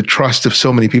enjoying the trust of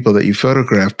so many people that you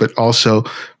photograph, but also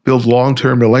build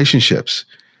long-term relationships.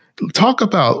 Talk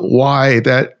about why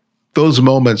those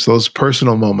moments, those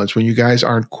personal moments when you guys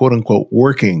aren't quote unquote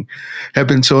working, have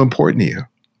been so important to you.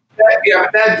 Yeah,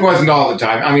 that wasn't all the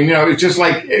time. I mean, it's just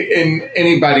like in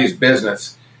anybody's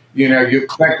business. You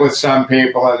click with some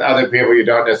people and other people you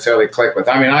don't necessarily click with.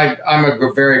 I mean, I'm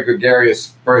a very gregarious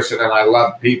person and I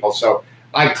love people. So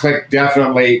I click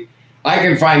definitely. I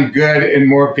can find good in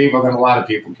more people than a lot of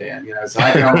people can. So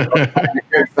I can find the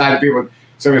good side of people.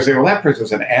 Somebody say, well, that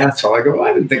person's an asshole. I go, well,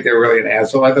 I didn't think they were really an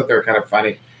asshole. I thought they were kind of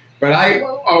funny. But I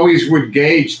always would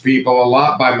gauge people a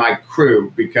lot by my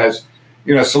crew because,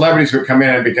 celebrities would come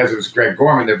in and because it was Greg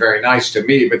Gorman, they're very nice to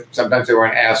me, but sometimes they were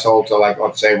an asshole to, like,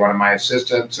 let's say one of my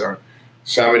assistants or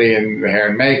somebody in the hair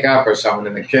and makeup or someone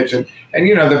in the kitchen. And,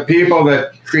 the people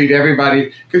that treat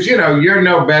everybody, because, you're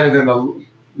no better than the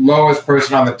lowest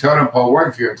person on the totem pole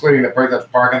working for you, including the person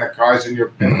that's parking the cars in the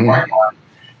parking lot.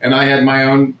 And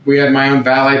we had my own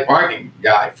valet parking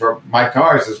guy for my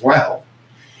cars as well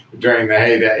during the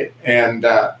heyday. And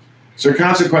so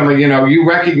consequently, you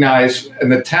recognize,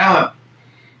 and the talent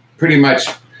pretty much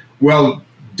will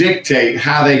dictate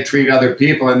how they treat other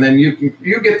people. And then you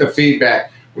get the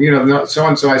feedback.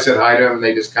 So-and-so, I said hi to them, and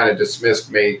they just kind of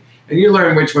dismissed me. And you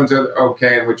learn which ones are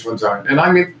okay and which ones aren't. And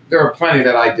I mean, there are plenty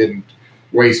that I didn't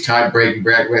waste time breaking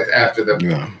bread with after the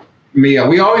meal.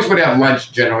 We always would have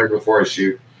lunch generally before a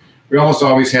shoot. We almost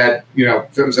always had,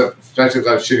 especially if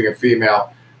I was shooting a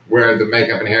female, where the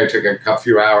makeup and hair took a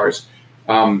few hours.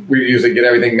 We usually get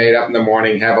everything made up in the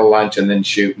morning, have a lunch, and then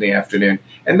shoot in the afternoon.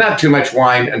 And not too much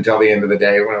wine until the end of the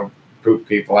day when I poop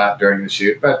people out during the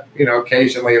shoot. But,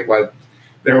 occasionally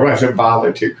there was a bottle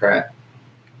or two cracked.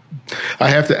 I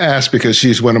have to ask because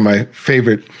she's one of my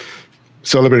favorite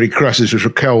celebrity crushes, was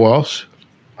Raquel Welch.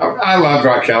 I love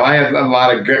Raquel. I had a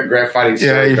lot of great fighting stories.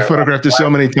 Yeah, you photographed her so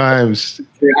many times.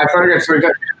 Yeah, I photographed her. She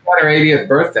had her 80th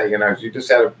birthday. She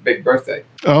just had a big birthday.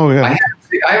 Oh, yeah.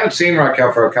 I haven't seen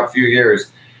Raquel for a few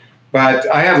years, but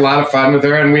I had a lot of fun with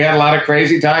her, and we had a lot of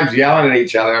crazy times yelling at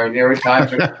each other. I mean, there were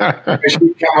times when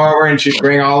she'd come over and she'd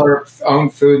bring all her own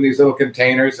food in these little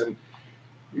containers, and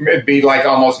it'd be like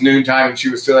almost noontime, and she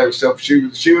was still there. So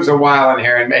she was a while in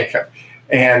hair and makeup.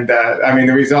 And,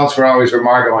 the results were always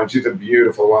remarkable, and she's a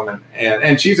beautiful woman,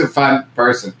 and she's a fun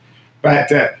person.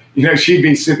 But, she'd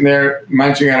be sitting there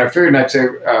munching on her food, and I'd say,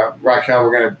 Raquel,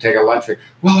 we're going to take a lunch break.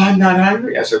 Well, I'm not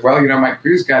hungry. I said, well, my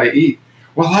crew's got to eat.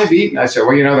 Well, I've eaten. I said,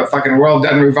 well, the fucking world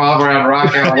doesn't revolve around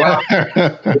Raquel. Well,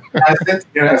 I said,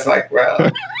 it's like, well,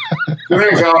 so there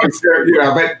was always,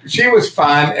 but she was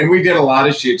fun, and we did a lot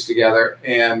of shoots together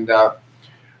and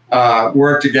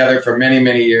worked together for many,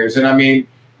 many years. And,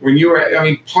 when you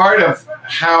were, part of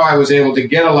how I was able to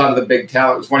get a lot of the big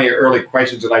talent was one of your early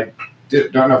questions that I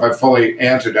don't know if I fully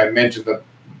answered. I mentioned the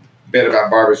bit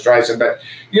about Barbra Streisand, but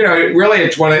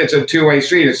it's a two-way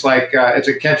street. It's like it's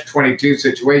a catch-22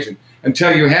 situation.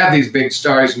 Until you have these big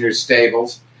stars in your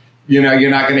stables, you're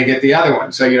not going to get the other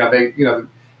one. So they're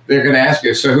going to ask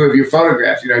you, so who have you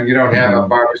photographed? You don't have a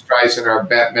Barbra Streisand or a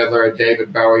Bette Midler or a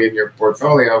David Bowie in your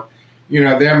portfolio.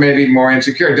 They're maybe more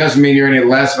insecure. It doesn't mean you're any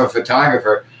less of a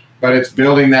photographer, but it's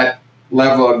building that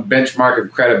level of benchmark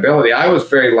of credibility. I was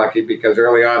very lucky because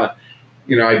early on,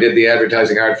 I did the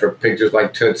advertising art for pictures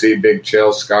like Tootsie, Big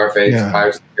Chill, Scarface,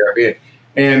 Pirates of the Caribbean.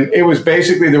 And it was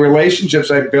basically the relationships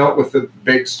I built with the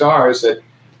big stars that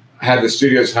had the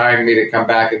studios hiring me to come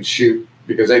back and shoot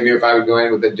because they knew if I would go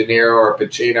in with a De Niro or a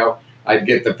Pacino, I'd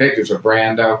get the pictures, or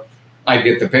Brando, I'd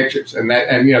get the pictures. And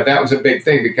that was a big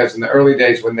thing because in the early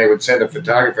days when they would send a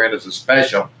photographer in as a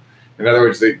special, in other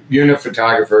words, the unit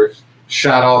photographers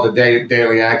shot all the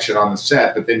daily action on the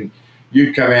set, but then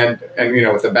you'd come in and,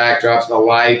 with the backdrops and the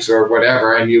lights or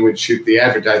whatever, and you would shoot the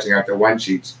advertising art, the one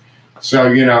sheets. So,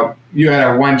 you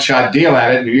had a one-shot deal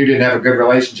at it, and you didn't have a good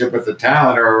relationship with the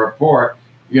talent or a rapport.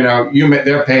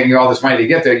 They're paying you all this money to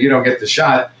get there. You don't get the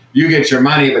shot. You get your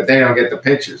money, but they don't get the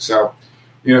picture. So,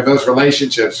 those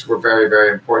relationships were very,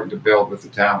 very important to build with the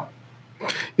talent.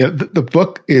 Yeah, the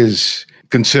book is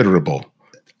considerable.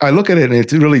 I look at it and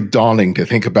it's really daunting to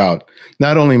think about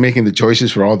not only making the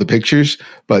choices for all the pictures,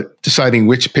 but deciding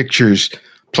which pictures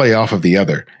play off of the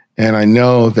other. And I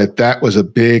know that was a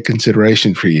big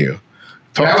consideration for you.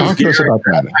 Talk to us about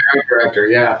that. My director,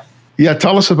 yeah. Yeah,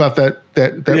 tell us about that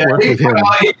work with him.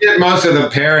 He did most of the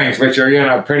pairings, which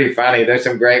are, pretty funny. There's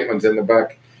some great ones in the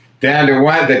book. Down to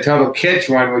one, the total kitsch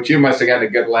one, which you must have gotten a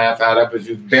good laugh out of, which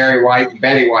was Barry White and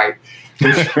Betty White.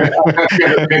 I don't know if you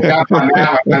ever picked up on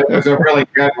that one, but it was a really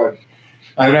good one.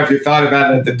 I don't know if you thought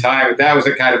about it at the time, but that was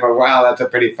a kind of a, wow, that's a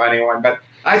pretty funny one. But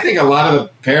I think a lot of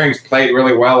the pairings played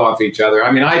really well off each other.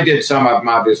 I mean, I did some of them,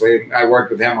 obviously. I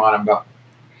worked with him on them, but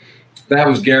that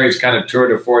was Gary's kind of tour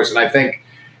de force. And I think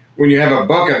when you have a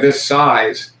book of this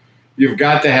size, you've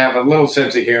got to have a little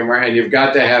sense of humor, and you've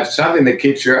got to have something that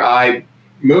keeps your eye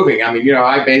moving. I mean,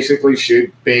 I basically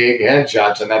shoot big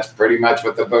headshots, and that's pretty much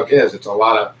what the book is. It's a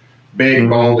lot of big,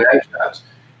 bold headshots.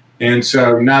 And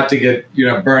so not to get,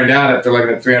 burned out after looking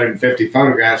at 350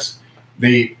 photographs,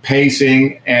 the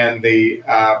pacing and the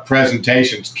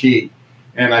presentation's key.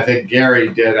 And I think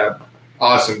Gary did an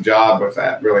awesome job with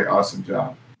that, really awesome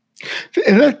job.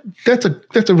 And that's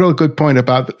a real good point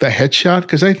about the headshot,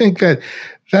 because I think that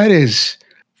is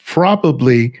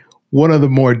probably one of the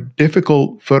more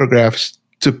difficult photographs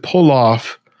to pull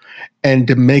off and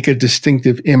to make a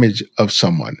distinctive image of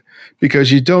someone,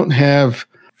 because you don't have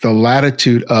the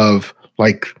latitude of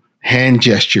like hand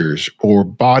gestures or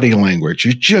body language.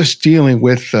 You're just dealing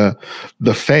with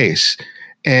the face.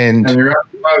 And you're up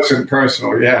close and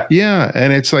personal, yeah. Yeah,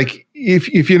 and it's like,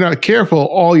 if you're not careful,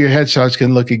 all your headshots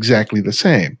can look exactly the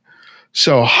same.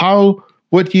 So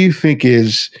what do you think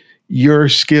is your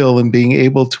skill in being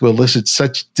able to elicit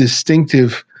such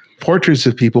distinctive portraits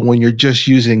of people when you're just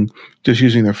using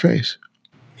their face?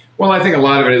 Well, I think a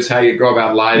lot of it is how you go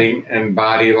about lighting and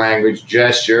body language,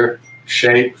 gesture,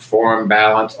 shape, form,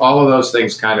 balance. All of those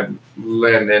things kind of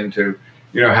lend into,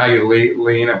 how you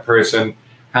lean a person,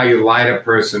 how you light a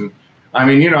person. I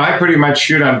mean, I pretty much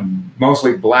shoot on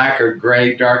mostly black or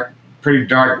gray, pretty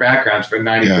dark backgrounds for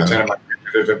 90% of my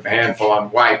pictures. There's a handful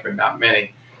on white, but not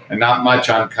many, and not much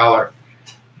on color.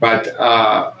 But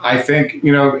I think,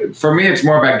 for me, it's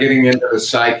more about getting into the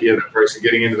psyche of the person,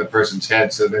 getting into the person's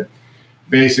head, so that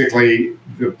basically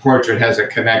the portrait has a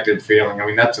connected feeling. I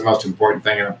mean, that's the most important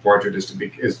thing in a portrait is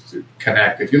to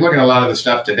connect. If you look at a lot of the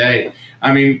stuff today,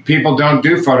 I mean, people don't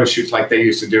do photo shoots like they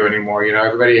used to do anymore.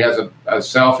 Everybody has a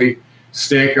selfie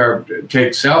stick or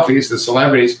takes selfies, the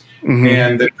celebrities. Mm-hmm.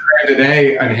 And the trend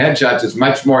today on headshots is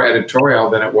much more editorial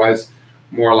than it was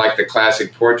more like the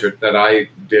classic portrait that I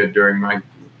did during my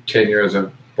 10 years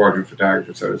of portrait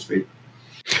photography, so to speak.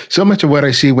 So much of what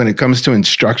I see when it comes to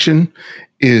instruction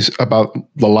is about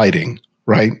the lighting,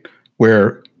 right?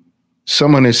 Where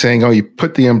someone is saying, you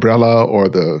put the umbrella or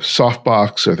the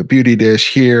softbox or the beauty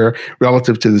dish here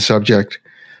relative to the subject.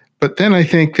 But then I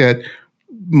think that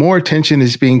more attention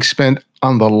is being spent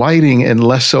on the lighting and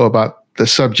less so about the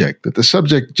subject, that the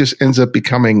subject just ends up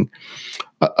becoming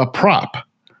a prop.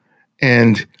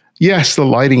 And yes, the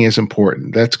lighting is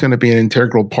important. That's going to be an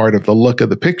integral part of the look of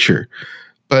the picture.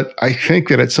 But I think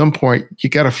that at some point you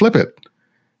got to flip it.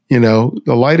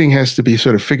 The lighting has to be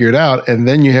sort of figured out, and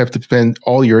then you have to spend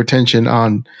all your attention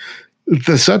on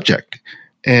the subject.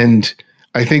 And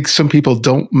I think some people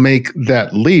don't make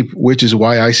that leap, which is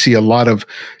why I see a lot of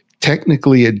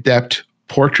technically adept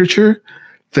portraiture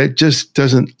that just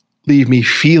doesn't leave me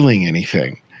feeling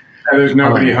anything. There's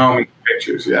nobody home in the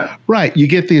pictures, yeah. Right. You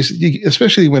get these,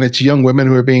 especially when it's young women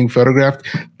who are being photographed,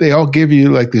 they all give you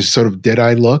like this sort of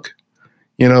dead-eye look.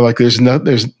 Like there's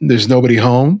nobody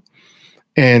home.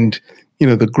 And,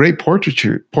 the great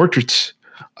portraits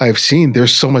I've seen,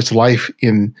 there's so much life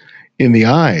in the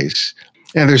eyes,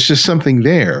 and there's just something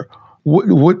there.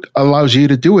 What allows you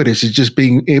to do it is just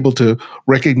being able to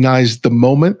recognize the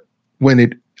moment when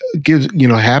it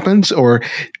happens, or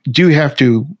do you have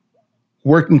to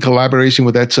work in collaboration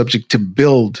with that subject to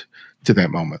build to that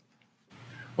moment?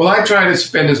 Well, I try to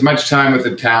spend as much time with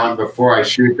the talent before I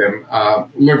shoot them,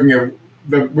 looking at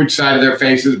which side of their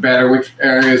face is better, which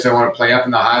areas I want to play up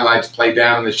in the highlights, play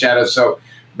down in the shadows. So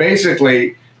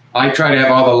basically, I try to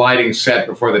have all the lighting set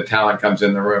before the talent comes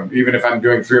in the room. Even if I'm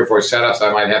doing 3 or 4 setups,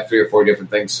 I might have 3 or 4 different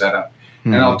things set up.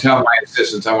 Mm-hmm. And I'll tell my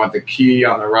assistants I want the key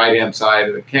on the right-hand side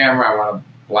of the camera. I want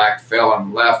a black fill on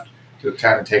the left to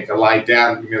kind of take the light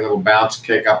down, give me a little bounce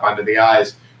kick up under the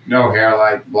eyes, no hair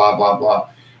light, blah, blah, blah.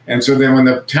 And so then when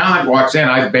the talent walks in,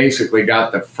 I've basically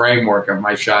got the framework of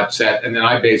my shot set, and then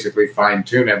I basically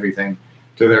fine-tune everything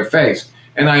to their face.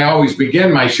 And I always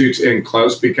begin my shoots in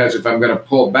close, because if I'm going to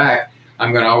pull back,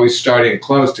 I'm going to always start in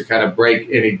close to kind of break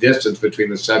any distance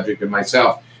between the subject and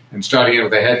myself. And starting in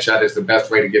with a headshot is the best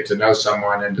way to get to know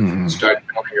someone and to start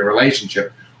building a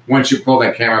relationship. Once you pull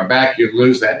that camera back, you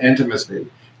lose that intimacy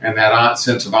and that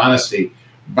sense of honesty.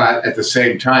 But at the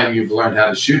same time, you've learned how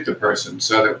to shoot the person,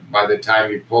 so that by the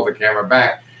time you pull the camera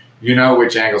back, you know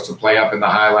which angles to play up in the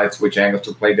highlights, which angles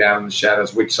to play down in the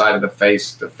shadows, which side of the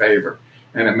face to favor.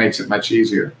 And it makes it much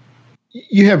easier.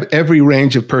 You have every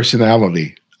range of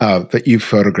personality that you've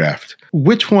photographed.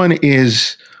 Which one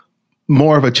is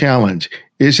more of a challenge?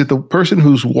 Is it the person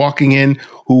who's walking in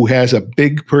who has a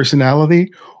big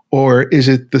personality, or is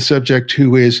it the subject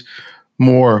who is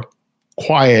more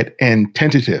quiet and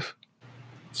tentative?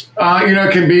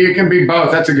 It can be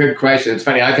both. That's a good question. It's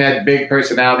funny. I've had big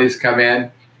personalities come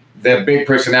in. The big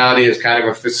personality is kind of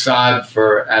a facade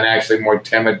for an actually more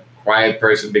timid, quiet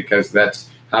person because that's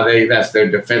their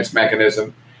defense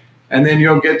mechanism. And then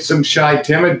you'll get some shy,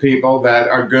 timid people that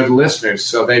are good listeners.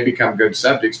 So they become good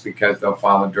subjects because they'll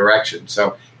follow direction.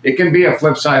 So it can be a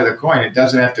flip side of the coin. It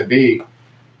doesn't have to be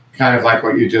kind of like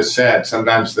what you just said.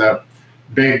 Sometimes the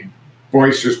big,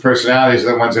 boisterous personalities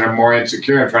are the ones that are more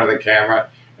insecure in front of the camera.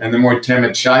 And the more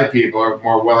timid, shy people are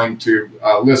more willing to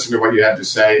listen to what you have to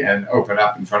say and open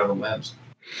up in front of the lens.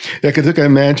 Yeah, because I can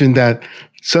imagine that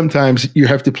sometimes you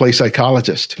have to play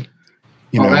psychologist.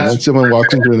 When someone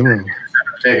walks into the room.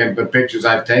 Taken the pictures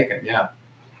I've taken, yeah.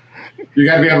 You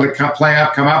got to be able to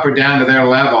come up or down to their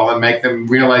level and make them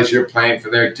realize you're playing for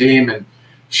their team and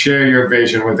share your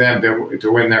vision with them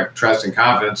to win their trust and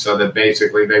confidence so that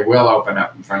basically they will open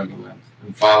up in front of the lens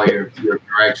and follow your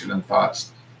direction and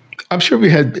thoughts. I'm sure we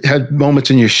had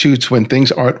moments in your shoots when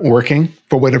things aren't working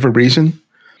for whatever reason,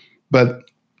 but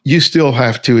you still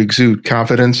have to exude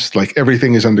confidence, like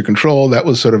everything is under control. That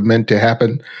was sort of meant to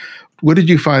happen. What did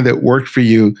you find that worked for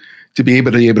you to be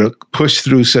able to push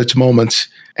through such moments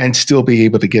and still be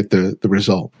able to get the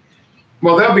result?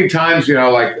 Well, there'll be times,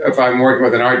 like if I'm working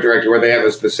with an art director where they have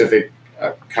a specific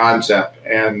concept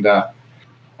and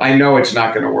I know it's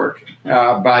not going to work.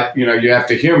 But, you have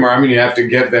to humor them and you have to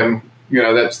give them,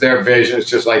 that's their vision. It's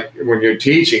just like when you're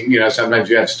teaching, sometimes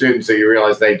you have students that you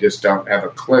realize they just don't have a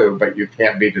clue, but you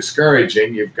can't be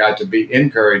discouraging. You've got to be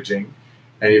encouraging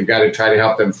and you've got to try to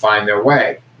help them find their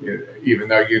way, even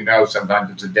though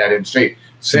sometimes it's a dead-end street.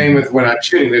 Same with when I'm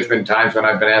shooting. There's been times when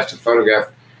I've been asked to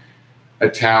photograph a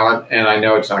talent and I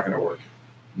know it's not going to work.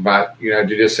 But, to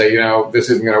just say, this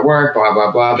isn't going to work, blah,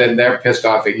 blah, blah, then they're pissed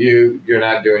off at you. You're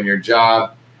not doing your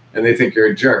job and they think you're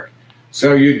a jerk.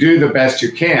 So you do the best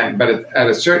you can. But at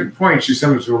a certain point, you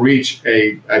sometimes will reach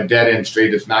a dead-end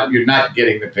street. You're not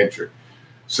getting the picture.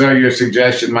 So my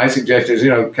suggestion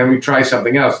is, can we try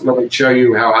something else? Let me show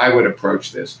you how I would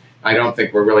approach this. I don't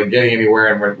think we're really getting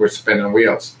anywhere and we're spinning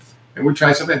wheels. And we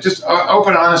try something, just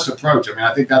open, honest approach. I mean,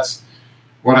 I think that's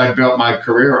what I built my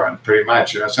career on pretty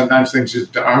much. Sometimes things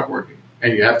just aren't working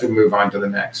and you have to move on to the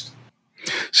next.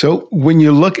 So when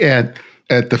you look at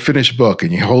the finished book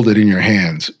and you hold it in your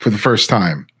hands for the first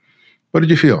time, what did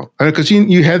you feel? Because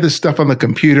you had this stuff on the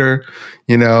computer,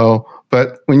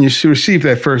 but when you received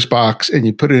that first box and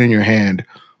you put it in your hand,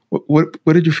 what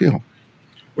did you feel?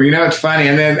 Well, it's funny,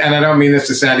 and I don't mean this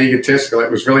to sound egotistical.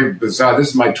 It was really bizarre. This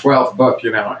is my 12th book,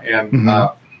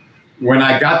 and when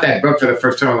I got that book for the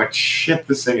first time, I'm like, shit,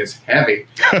 this thing is heavy.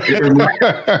 It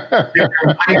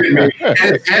reminded me.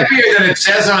 And it's heavier than it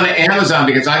says on Amazon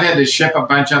because I've had to ship a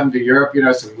bunch of them to Europe,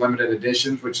 some limited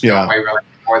editions, which don't weigh really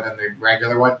more than the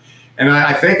regular one. And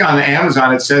I think on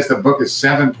Amazon it says the book is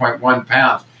 7.1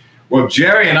 pounds. Well,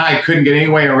 Jerry and I couldn't get any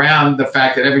way around the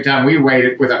fact that every time we weighed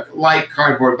it with a light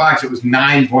cardboard box, it was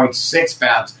 9.6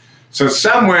 pounds. So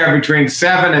somewhere between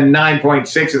 7 and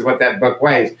 9.6 is what that book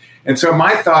weighs. And so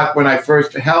my thought when I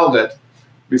first held it,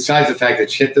 besides the fact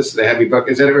that, shit, this is a heavy book,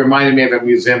 is that it reminded me of a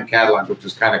museum catalog, which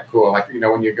was kind of cool. Like,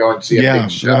 when you go and see a big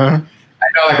show. I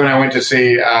know, like when I went to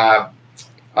see the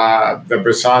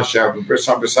Versailles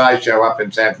show up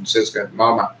in San Francisco at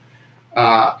MoMA,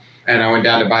 and I went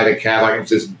down to buy the catalog. It's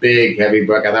this big, heavy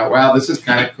book. I thought, wow, this is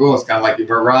kind of cool. It's kind of like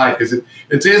you've arrived because it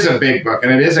is a big book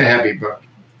and it is a heavy book.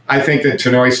 I think that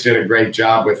Tenois did a great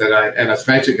job with it, and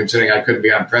especially considering I couldn't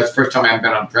be on press. First time I haven't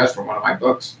been on press for one of my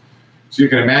books. So you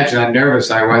can imagine how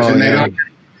nervous I was.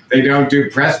 They don't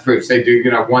do press proofs. They do,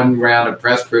 one round of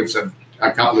press proofs of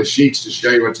a couple of sheets to show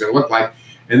you what it's going to look like.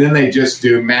 And then they just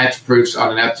do match proofs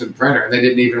on an Epson printer. And they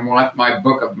didn't even want my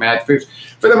book of match proofs.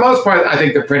 For the most part, I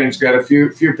think the printing's good. A few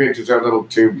pictures are a little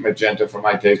too magenta for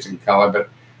my taste in color. But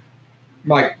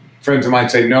my friends of mine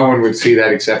say no one would see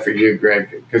that except for you, Greg,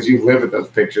 because you live with those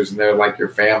pictures and they're like your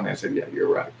family. I said, yeah,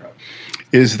 you're right, bro.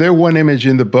 Is there one image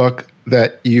in the book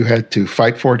that you had to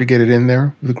fight for to get it in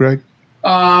there with Greg?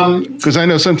 Because I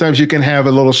know sometimes you can have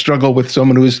a little struggle with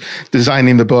someone who's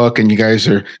designing the book and you guys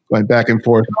are going back and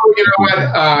forth. Oh, you know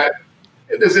what?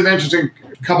 There's an interesting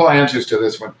couple answers to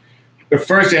this one. The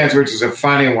first answer, which is a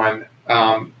funny one,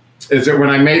 is that when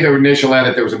I made the initial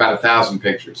edit, there was about 1,000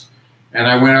 pictures. And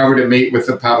I went over to meet with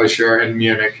the publisher in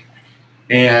Munich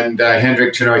and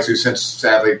Hendrik Tenois, who since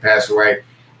sadly passed away.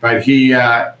 But he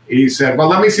said, well,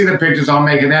 let me see the pictures. I'll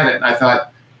make an edit. And I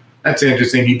thought, that's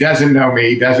interesting. He doesn't know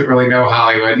me. He doesn't really know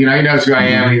Hollywood. He knows who I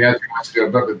am, and he knows he wants to do a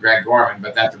book with Greg Gorman,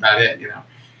 but that's about it,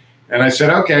 And I said,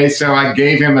 okay. So I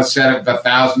gave him a set of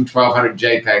 1,000, 1,200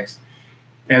 JPEGs.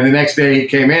 And the next day he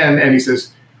came in and he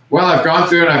says, well, I've gone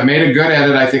through and I've made a good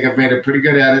edit. I think I've made a pretty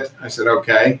good edit. I said,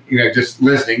 okay. Just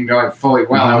listening, knowing fully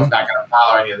well I was not going to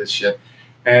follow any of this shit.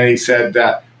 And he said,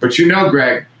 but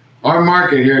Greg, our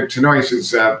market here at Tenoy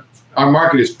says, our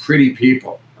market is pretty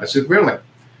people. I said, really?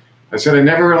 I said, I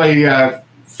never really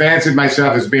fancied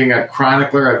myself as being a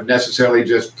chronicler of necessarily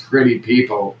just pretty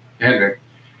people, Hendrik.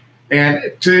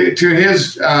 And to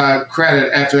his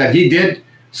credit, after that, he did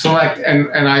select,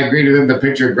 and I agreed with him, the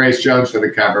picture of Grace Jones for the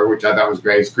cover, which I thought was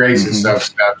great. Grace is so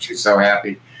stoked. She's so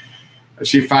happy.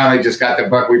 She finally just got the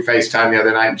book. We FaceTimed the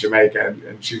other night in Jamaica,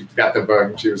 and she got the book,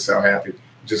 and she was so happy,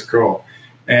 which is cool.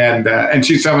 And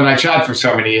she's someone I shot for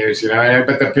so many years,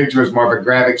 but the picture was more of a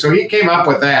graphic. So he came up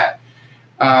with that,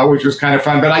 which was kind of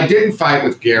fun. But I didn't fight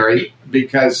with Gary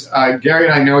because Gary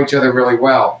and I know each other really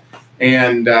well.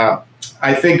 And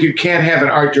I think you can't have an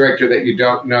art director that you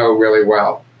don't know really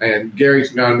well. And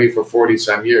Gary's known me for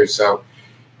 40-some years.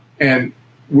 And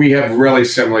we have really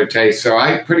similar tastes. So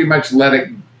I pretty much let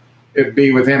it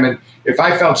be with him. And if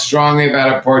I felt strongly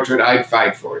about a portrait, I'd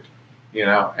fight for it,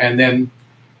 And then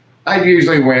I'd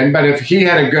usually win, but if he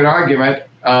had a good argument,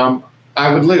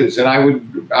 I would lose, and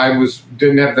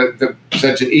didn't have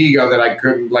such an ego that I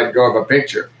couldn't let go of a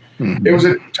picture. Mm-hmm. It was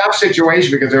a tough situation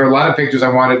because there were a lot of pictures I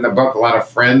wanted in the book, a lot of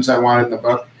friends I wanted in the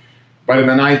book, but in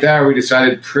the ninth hour we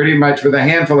decided pretty much with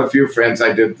a few friends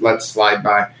I did let slide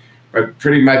by, but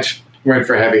pretty much went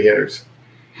for heavy hitters.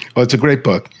 Well, it's a great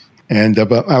book. And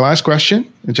but my last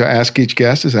question, which I ask each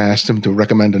guest, is I ask them to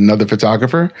recommend another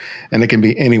photographer, and it can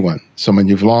be anyone, someone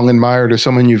you've long admired or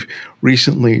someone you've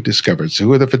recently discovered. So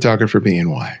who would the photographer be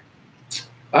and why?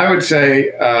 I would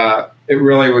say it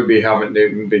really would be Helmut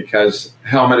Newton, because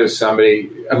Helmut is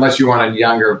somebody, unless you want a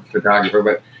younger photographer,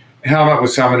 but Helmut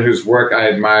was someone whose work I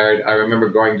admired. I remember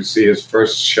going to see his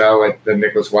first show at the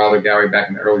Nicholas Wilder Gallery back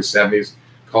in the early 70s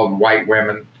called White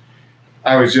Women.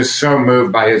 I was just so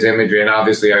moved by his imagery, and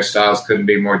obviously our styles couldn't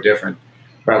be more different.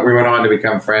 But we went on to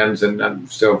become friends, and I'm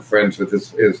still friends with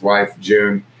his wife,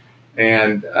 June.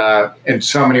 And in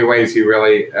so many ways, he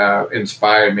really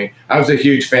inspired me. I was a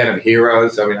huge fan of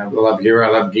heroes. I mean, I love Hero.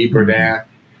 I love Guy Bourdin.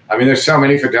 I mean, there's so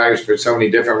many photographers for so many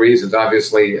different reasons.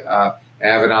 Obviously,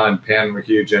 Avedon and Penn were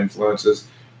huge influences.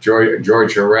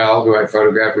 George Harrell, who I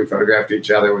photographed, we photographed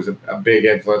each other, was a big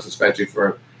influence, especially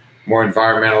for more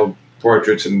environmental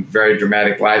portraits and very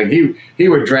dramatic lighting. He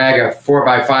would drag a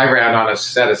 4x5 round on a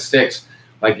set of sticks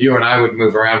like you and I would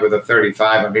move around with a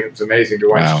 35. I mean, it's amazing to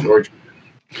watch. Wow. George.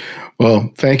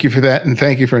 Well, thank you for that, and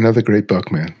thank you for another great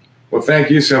book, man. Well, thank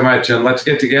you so much, and let's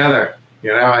get together.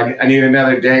 I need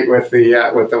another date with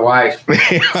the wife.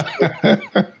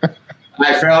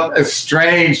 I felt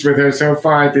estranged with her so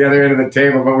far at the other end of the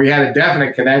table, but we had a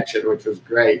definite connection, which was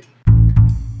great.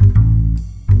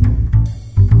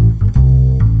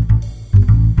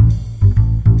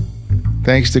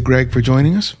 Thanks to Greg for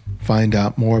joining us. Find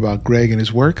out more about Greg and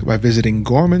his work by visiting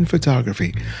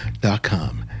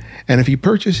gormanphotography.com. And if you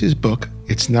purchase his book,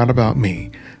 It's Not About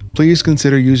Me, please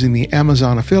consider using the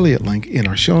Amazon affiliate link in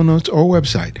our show notes or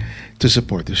website to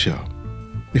support the show.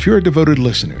 If you're a devoted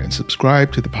listener and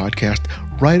subscribe to the podcast,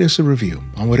 write us a review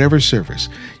on whatever service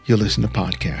you listen to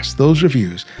podcasts. Those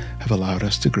reviews have allowed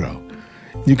us to grow.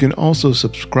 You can also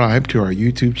subscribe to our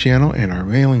YouTube channel and our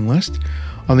mailing list.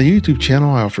 On the YouTube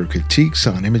channel, I offer critiques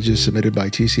on images submitted by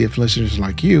TCF listeners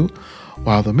like you,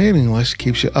 while the mailing list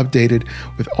keeps you updated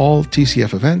with all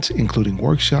TCF events, including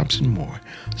workshops and more.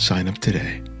 Sign up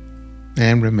today.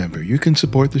 And remember, you can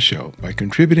support the show by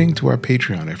contributing to our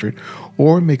Patreon effort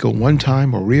or make a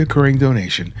one-time or reoccurring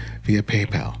donation via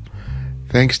PayPal.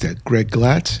 Thanks to Greg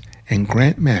Glatz and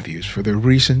Grant Matthews for their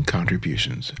recent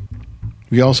contributions.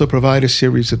 We also provide a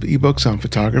series of ebooks on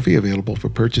photography available for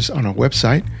purchase on our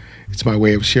website. It's my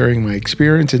way of sharing my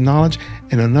experience and knowledge,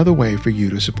 and another way for you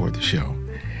to support the show.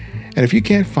 And if you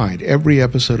can't find every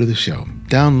episode of the show,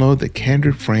 download the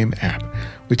Candid Frame app,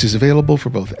 which is available for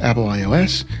both Apple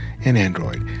iOS and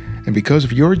Android. And because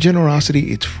of your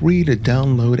generosity, it's free to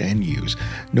download and use.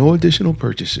 No additional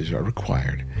purchases are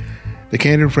required. The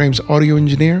Candid Frame's audio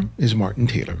engineer is Martin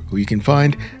Taylor, who you can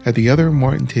find at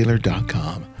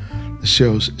theothermartintaylor.com. The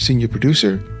show's senior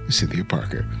producer is Cynthia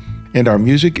Parker. And our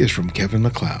music is from Kevin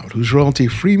MacLeod, whose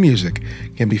royalty-free music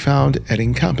can be found at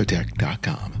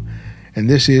Incompetech.com. And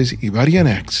this is Ibarian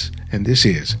X, and this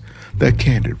is The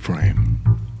Candid Frame.